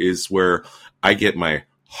movie, is where I get my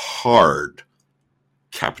hard,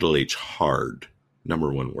 capital H hard,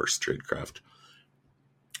 number 1 worst tradecraft.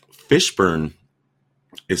 Fishburne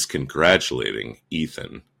is congratulating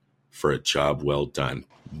Ethan for a job well done.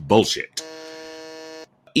 Bullshit.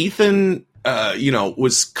 Ethan, you know,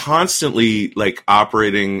 was constantly like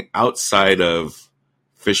operating outside of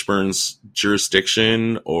Fishburne's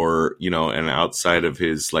jurisdiction, or, you know, and outside of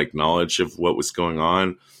his like knowledge of what was going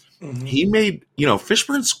on. Mm-hmm. He made, you know,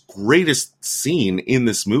 Fishburne's greatest scene in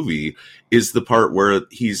this movie is the part where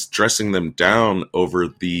he's dressing them down over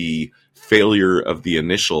the failure of the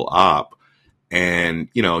initial op. And,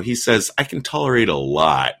 you know, he says, I can tolerate a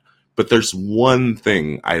lot, but there's one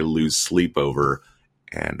thing I lose sleep over,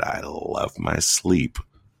 and I love my sleep,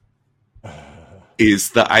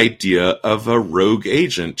 is the idea of a rogue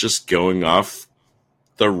agent just going off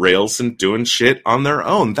the rails and doing shit on their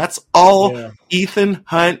own. That's all Ethan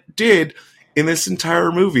Hunt did in this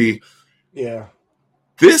entire movie. Yeah.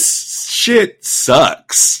 This shit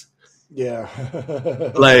sucks. Yeah.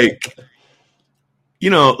 Like,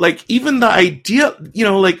 you know, like even the idea, you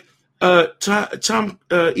know, like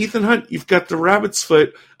Ethan Hunt, you've got the rabbit's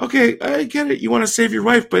foot. Okay, I get it. You want to save your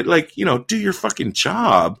wife, but like, you know, do your fucking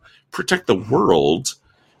job, protect the world.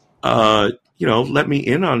 You know, let me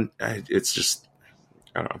in on. It's just,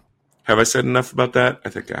 I don't know. Have I said enough about that? I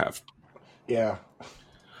think I have. Yeah.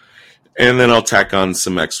 And then I'll tack on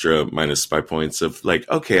some extra -5 points of like,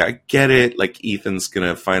 okay, I get it. Like Ethan's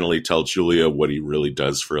gonna finally tell Julia what he really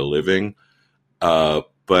does for a living.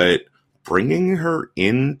 But bringing her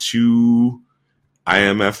into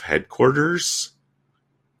IMF headquarters,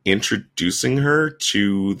 introducing her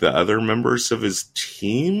to the other members of his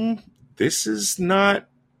team, this is not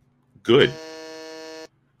good.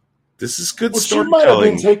 This is good storytelling. She might have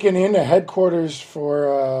been taken into headquarters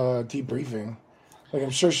for debriefing. Like, I'm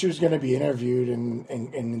sure she was going to be interviewed and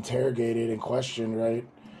interrogated and questioned, right?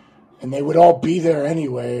 And they would all be there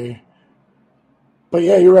anyway. But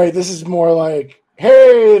yeah, you're right. This is more like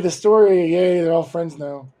hey, the story, yay, they're all friends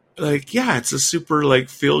now. Like, yeah, it's a super like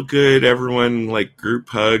feel good, everyone like group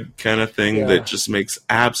hug kind of thing that Yeah. just makes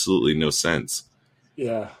absolutely no sense.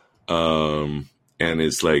 Yeah. And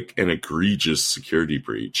is like an egregious security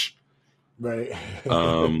breach. Right.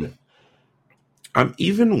 I'm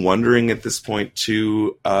even wondering at this point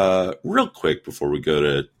too, real quick before we go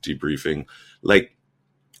to debriefing, like,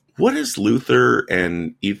 what is Luther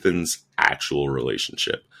and Ethan's actual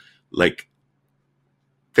relationship? Like,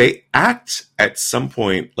 they act at some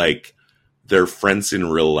point like they're friends in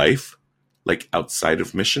real life, like outside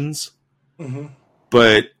of missions, Mm-hmm.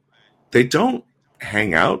 but they don't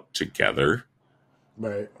hang out together.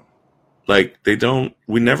 Right. Like,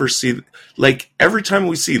 we never see, like, every time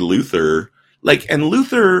we see Luther, like, and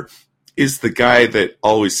Luther is the guy that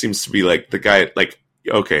always seems to be like the guy, like,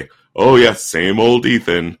 okay, oh yeah, same old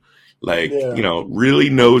Ethan, like, Yeah. really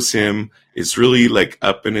knows him, is really like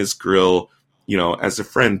up in his grill, as a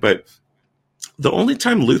friend. But the only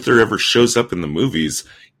time Luther ever shows up in the movies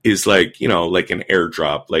is like, like an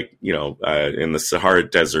airdrop, like, in the Sahara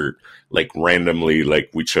Desert, like randomly, like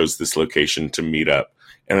we chose this location to meet up.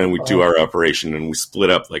 And then we do our operation and we split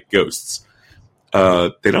up like ghosts.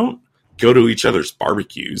 They don't go to each other's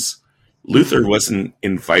barbecues. Luther wasn't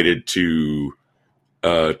invited to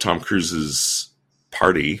Tom Cruise's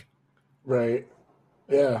party. Right.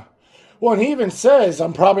 Yeah. Well, and he even says,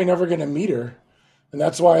 I'm probably never going to meet her. And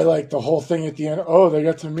that's why, like, the whole thing at the end, oh, they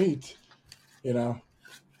got to meet,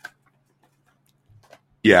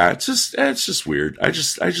 Yeah, it's just weird. I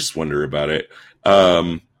just wonder about it.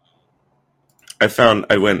 I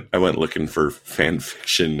went looking for fan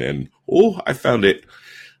fiction and I found it.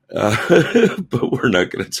 But we're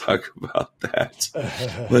not going to talk about that.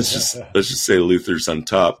 Let's just say Luther's on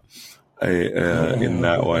top in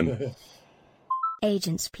that one.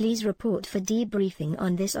 Agents, please report for debriefing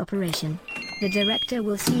on this operation. The director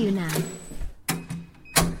will see you now.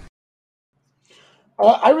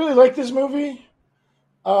 I really like this movie.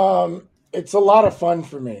 It's a lot of fun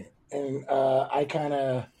for me. And I kind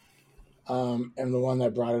of am the one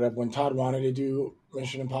that brought it up. When Todd wanted to do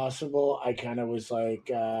Mission Impossible, I kind of was like,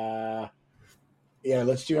 yeah,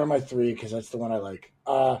 let's do MI3 because that's the one I like.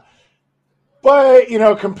 But,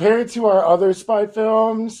 compared to our other spy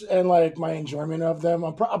films and, like, my enjoyment of them,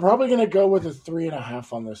 I'm probably going to go with a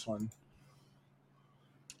 3.5 on this one.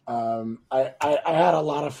 I had a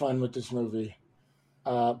lot of fun with this movie,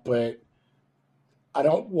 but I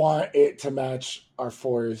don't want it to match our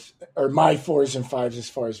 4s, or my 4s and 5s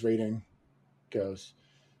as far as rating goes.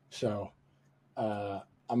 So I'm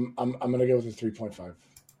going to go with a 3.5.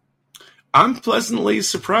 I'm pleasantly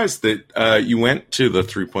surprised that you went to the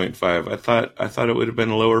 3.5. I thought it would have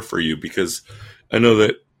been lower for you because I know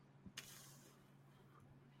that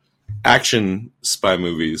action spy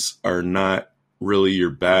movies are not really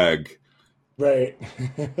your bag. Right.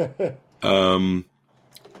 PSH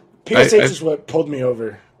is what pulled me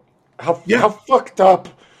over. How fucked up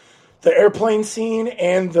the airplane scene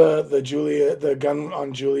and the gun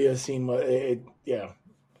on Julia scene was. Yeah.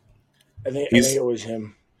 I think it was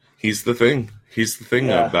him. He's the thing. He's the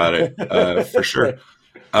thing about it, for sure.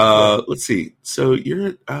 Let's see. So you're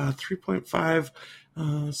at 3.5.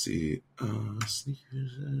 Let's see.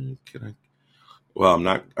 Sneakers. Can I? Well, I'm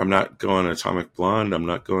not going Atomic Blonde. I'm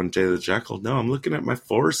not going Day of the Jackal. No, I'm looking at my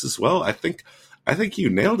 4s as well. I think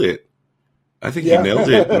you nailed it. I think you nailed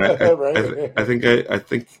it. And Right. I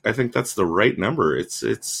think that's the right number.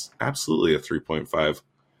 It's absolutely a 3.5.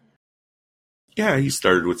 Yeah, you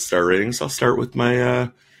started with star ratings. I'll start with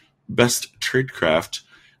my best tradecraft.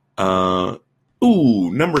 Number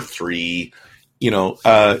 3.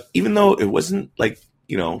 Even though it wasn't like,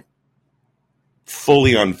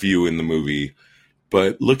 fully on view in the movie,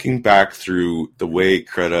 but looking back through the way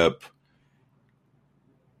Crudup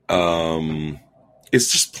is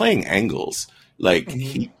just playing angles. Like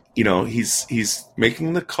he's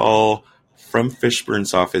making the call from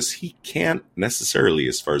Fishburne's office. He can't necessarily,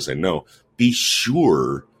 as far as I know, be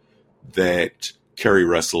sure that Kerry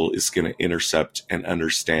Russell is going to intercept and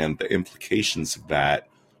understand the implications of that,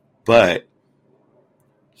 but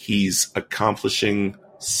he's accomplishing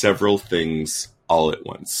several things all at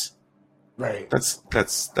once. Right. That's good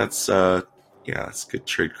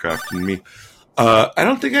tradecraft in me. I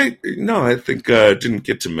think I didn't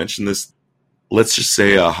get to mention this. Let's just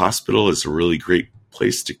say a hospital is a really great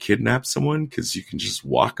place to kidnap someone because you can just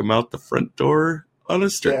walk them out the front door on a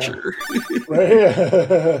stretcher. Yeah.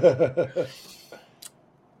 Right.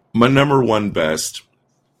 My number 1 best,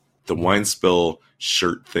 the wine spill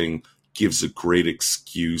shirt thing gives a great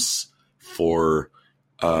excuse for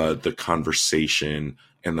the conversation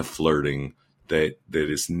and the flirting that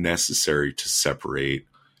is necessary to separate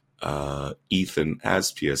Ethan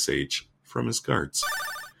as PSH from his guards.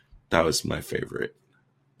 That was my favorite.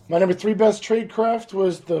 My number 3 best tradecraft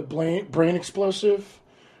was the brain explosive.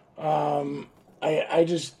 I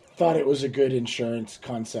just thought it was a good insurance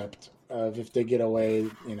concept of if they get away,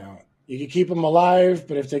 you know, you can keep them alive,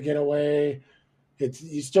 but if they get away,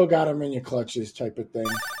 you still got them in your clutches type of thing.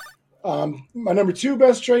 My number 2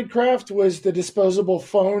 best tradecraft was the disposable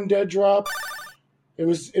phone dead drop. It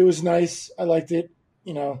was nice. I liked it,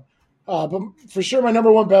 you know. But for sure, my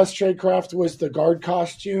number 1 best tradecraft was the guard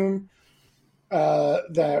costume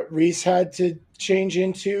that Reese had to change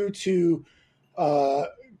into to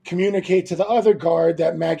communicate to the other guard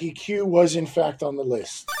that Maggie Q was in fact on the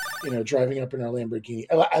list. You know, driving up in her Lamborghini.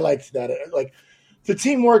 I liked that. Like the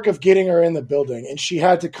teamwork of getting her in the building, and she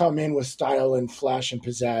had to come in with style and flash and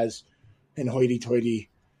pizzazz and hoity-toity.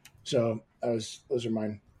 So those are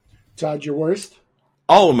mine. Todd, your worst?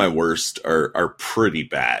 All of my worst are pretty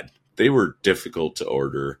bad. They were difficult to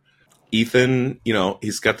order. Ethan, you know,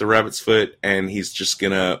 he's got the rabbit's foot, and he's just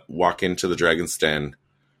gonna walk into the dragon's den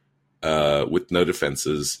with no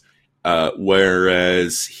defenses,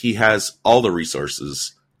 whereas he has all the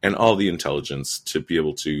resources and all the intelligence to be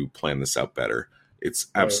able to plan this out better. It's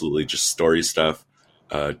absolutely just story stuff.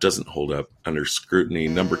 Doesn't hold up under scrutiny.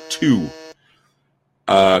 Number 2,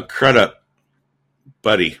 Crudup,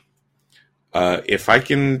 buddy. If I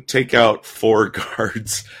can take out 4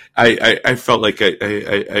 guards, I felt like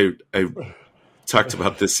I talked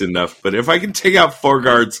about this enough, but if I can take out 4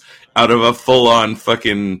 guards out of a full-on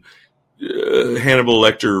fucking Hannibal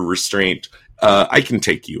Lecter restraint, I can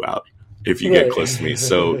take you out if you get close to me.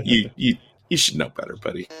 So you should know better,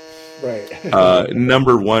 buddy. Right.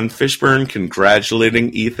 Number 1, Fishburne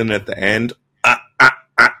congratulating Ethan at the end.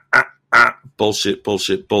 Bullshit.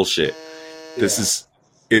 This is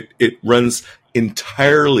it runs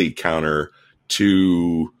entirely counter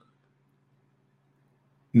to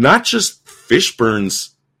not just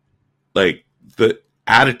Fishburne's, like, the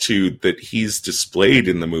attitude that he's displayed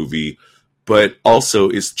in the movie, but also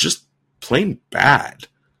is just plain bad.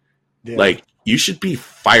 Yeah. Like, you should be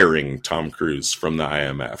firing Tom Cruise from the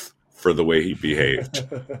IMF for the way he behaved.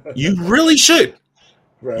 You really should.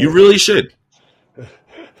 Right. You really should.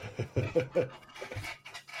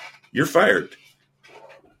 You're fired.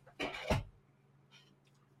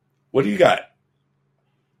 What do you got?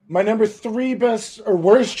 My number 3 best or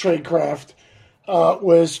worst tradecraft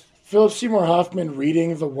was Philip Seymour Hoffman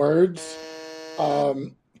reading the words.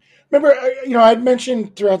 Remember, you know, I'd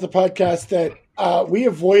mentioned throughout the podcast that we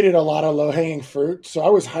avoided a lot of low-hanging fruit, so I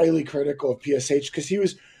was highly critical of PSH because he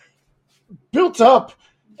was built up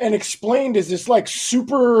and explained as this like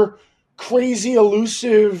super crazy,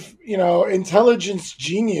 elusive, you know, intelligence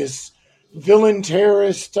genius, villain,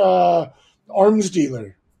 terrorist, arms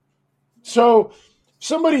dealer. So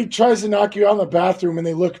somebody tries to knock you out in the bathroom and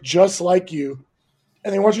they look just like you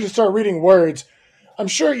and they want you to start reading words. I'm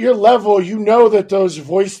sure at your level, you know that those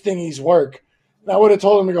voice thingies work. And I would have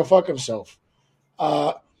told him to go fuck himself.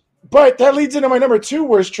 But that leads into my number 2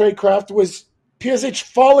 worst tradecraft was PSH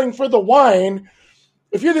falling for the wine.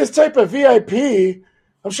 If you're this type of VIP,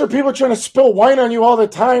 I'm sure people are trying to spill wine on you all the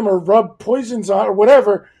time or rub poisons on or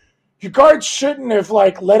whatever. Your guards shouldn't have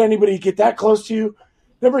like let anybody get that close to you.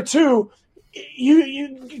 Number 2,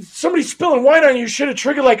 you somebody spilling wine on you should have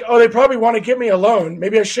triggered like, oh, they probably want to get me alone.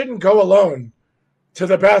 Maybe I shouldn't go alone to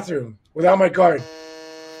the bathroom without my guard.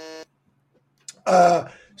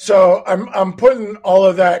 So I'm putting all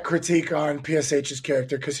of that critique on PSH's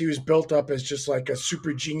character because he was built up as just like a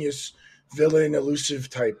super genius villain, elusive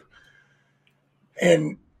type,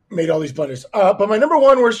 and made all these blunders. But my number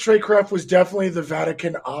 1 worst tradecraft was definitely the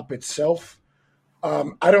Vatican op itself.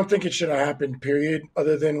 I don't think it should have happened, period,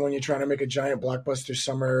 other than when you're trying to make a giant blockbuster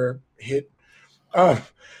summer hit.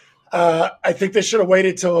 I think they should have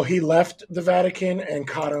waited till he left the Vatican and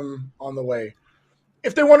caught him on the way.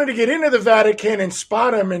 If they wanted to get into the Vatican and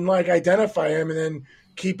spot him and like identify him and then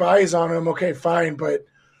keep eyes on him, okay, fine. But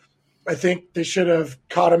I think they should have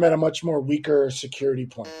caught him at a much more weaker security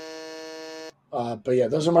point. But yeah,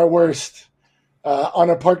 those are my worst. On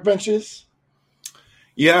our park benches.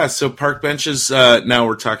 Yeah, so park benches, now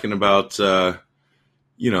we're talking about,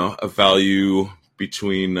 you know, a value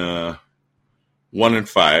between 1 and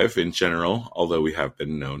 5 in general, although we have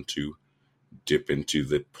been known to dip into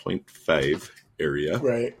the 0.5 area.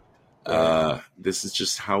 Right. This is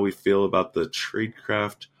just how we feel about the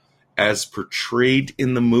tradecraft as portrayed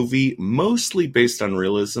in the movie, mostly based on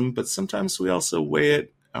realism, but sometimes we also weigh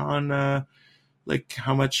it on like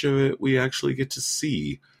how much of it we actually get to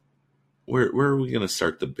see. Where are we going to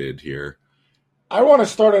start the bid here? I want to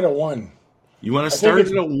start at a 1. You want to start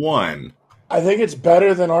it at 1. I think it's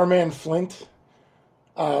better than Our Man Flint,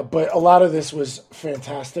 but a lot of this was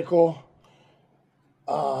fantastical.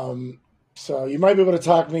 So you might be able to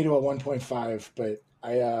talk me to a 1.5, but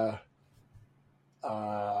I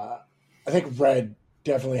think Red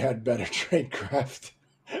definitely had better tradecraft.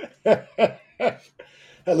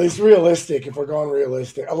 At least realistic, if we're going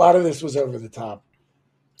realistic. A lot of this was over the top.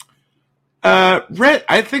 Red,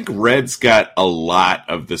 I think Red's got a lot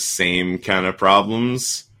of the same kind of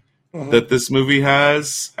problems that this movie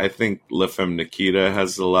has. I think La Femme Nikita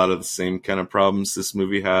has a lot of the same kind of problems this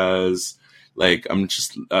movie has. Like, I'm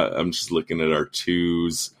just looking at our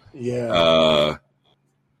 2s. Yeah.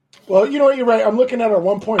 Well, you know what? You're right. I'm looking at our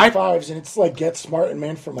 1.5s, and it's like Get Smart and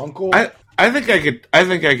Man from U.N.C.L.E. I think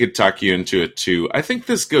I could talk you into a 2. I think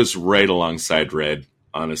this goes right alongside Red,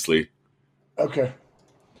 honestly. Okay.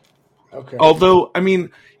 Although, I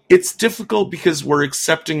mean, it's difficult because we're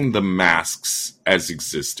accepting the masks as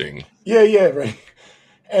existing. Yeah, right.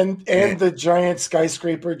 And the giant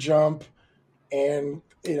skyscraper jump, and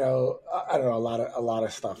I don't know, a lot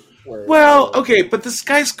of stuff. Okay, but the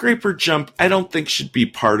skyscraper jump, I don't think should be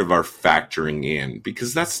part of our factoring in,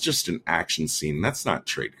 because that's just an action scene. That's not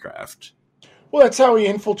tradecraft. Well, that's how he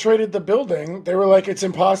infiltrated the building. They were like, it's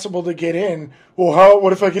impossible to get in. Well,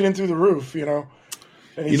 what if I get in through the roof, And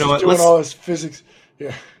he's just doing all his physics.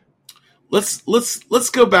 Yeah. Let's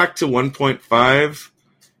go back to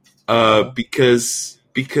 1.5, because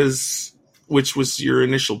which was your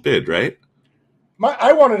initial bid, right?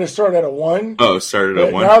 I wanted to start at a 1. Oh, started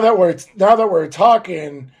at 1. Now that we're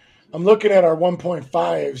talking, I'm looking at our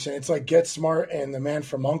 1.5s, and it's like Get Smart and The Man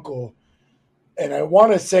from U.N.C.L.E. And I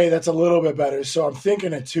want to say that's a little bit better. So I'm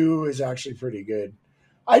thinking a 2 is actually pretty good.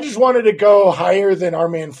 I just wanted to go higher than Our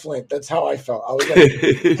Man Flint. That's how I felt. I was like,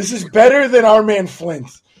 this is better than Our Man Flint,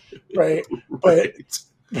 right? But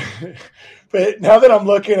now that I'm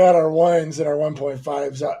looking at our 1s and our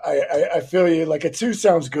 1.5s, I feel you. Like a 2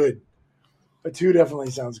 sounds good. A 2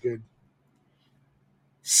 definitely sounds good.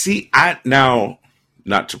 See, now,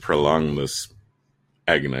 not to prolong this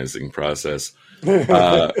agonizing process, like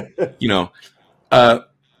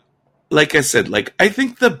I said, I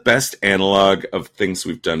think the best analog of things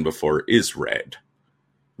we've done before is Red.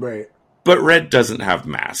 Right. But Red doesn't have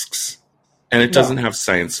masks. And it doesn't have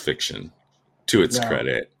science fiction, to its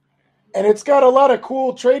credit. And it's got a lot of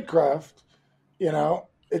cool tradecraft.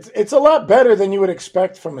 It's a lot better than you would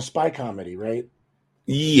expect from a spy comedy, right?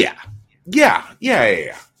 Yeah.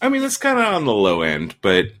 I mean, it's kind of on the low end,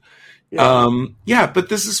 but but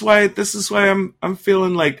this is why I'm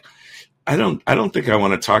feeling like I don't think I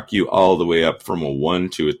want to talk you all the way up from a 1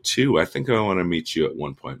 to a 2. I think I want to meet you at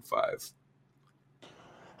 1.5.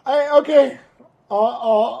 Okay.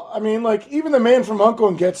 I mean, even The Man from U.N.C.L.E.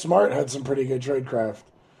 and Get Smart had some pretty good tradecraft,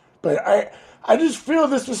 but I just feel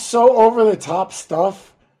this was so over the top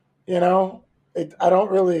stuff. I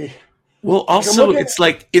don't really. Well, also, it's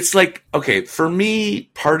like okay, for me,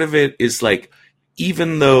 part of it is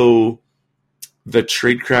even though the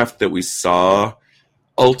tradecraft that we saw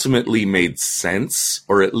ultimately made sense,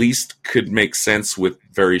 or at least could make sense with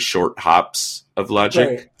very short hops of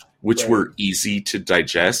logic, which were easy to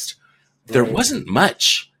digest, there wasn't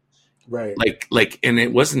much. Right. And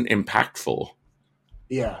it wasn't impactful.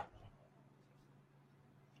 Yeah.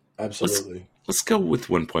 Absolutely. Let's go with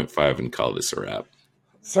 1.5 and call this a wrap.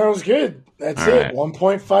 Sounds good. That's it. Right.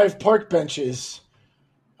 1.5 park benches.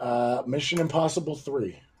 Mission Impossible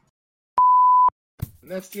 3.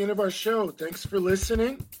 And that's the end of our show. Thanks for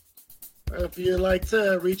listening. If you'd like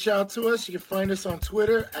to reach out to us, you can find us on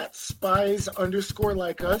Twitter at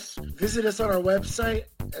spies_like us. Visit us on our website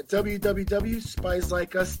at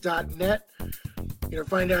www.spieslikeus.net. You know,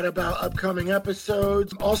 find out about upcoming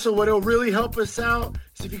episodes. Also, what will really help us out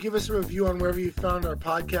is if you give us a review on wherever you found our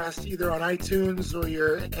podcast, either on iTunes or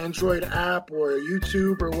your Android app or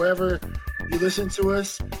YouTube or wherever you listen to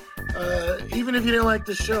us. Even if you didn't like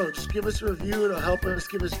the show, just give us a review. It'll help us,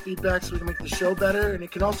 give us feedback so we can make the show better. And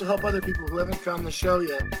it can also help other people who haven't found the show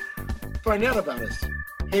yet find out about us.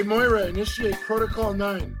 Hey, Moira, initiate Protocol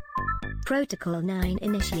 9. Protocol 9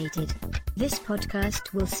 initiated. This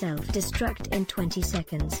podcast will self-destruct in 20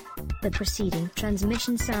 seconds. The preceding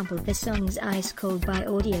transmission sampled the songs Ice Cold by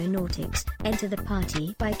Audionautics, Enter the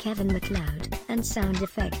Party by Kevin MacLeod, and sound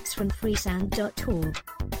effects from freesound.org.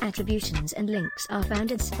 Attributions and links are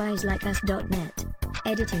found at spieslikeus.net.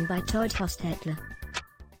 Editing by Todd Hostetler.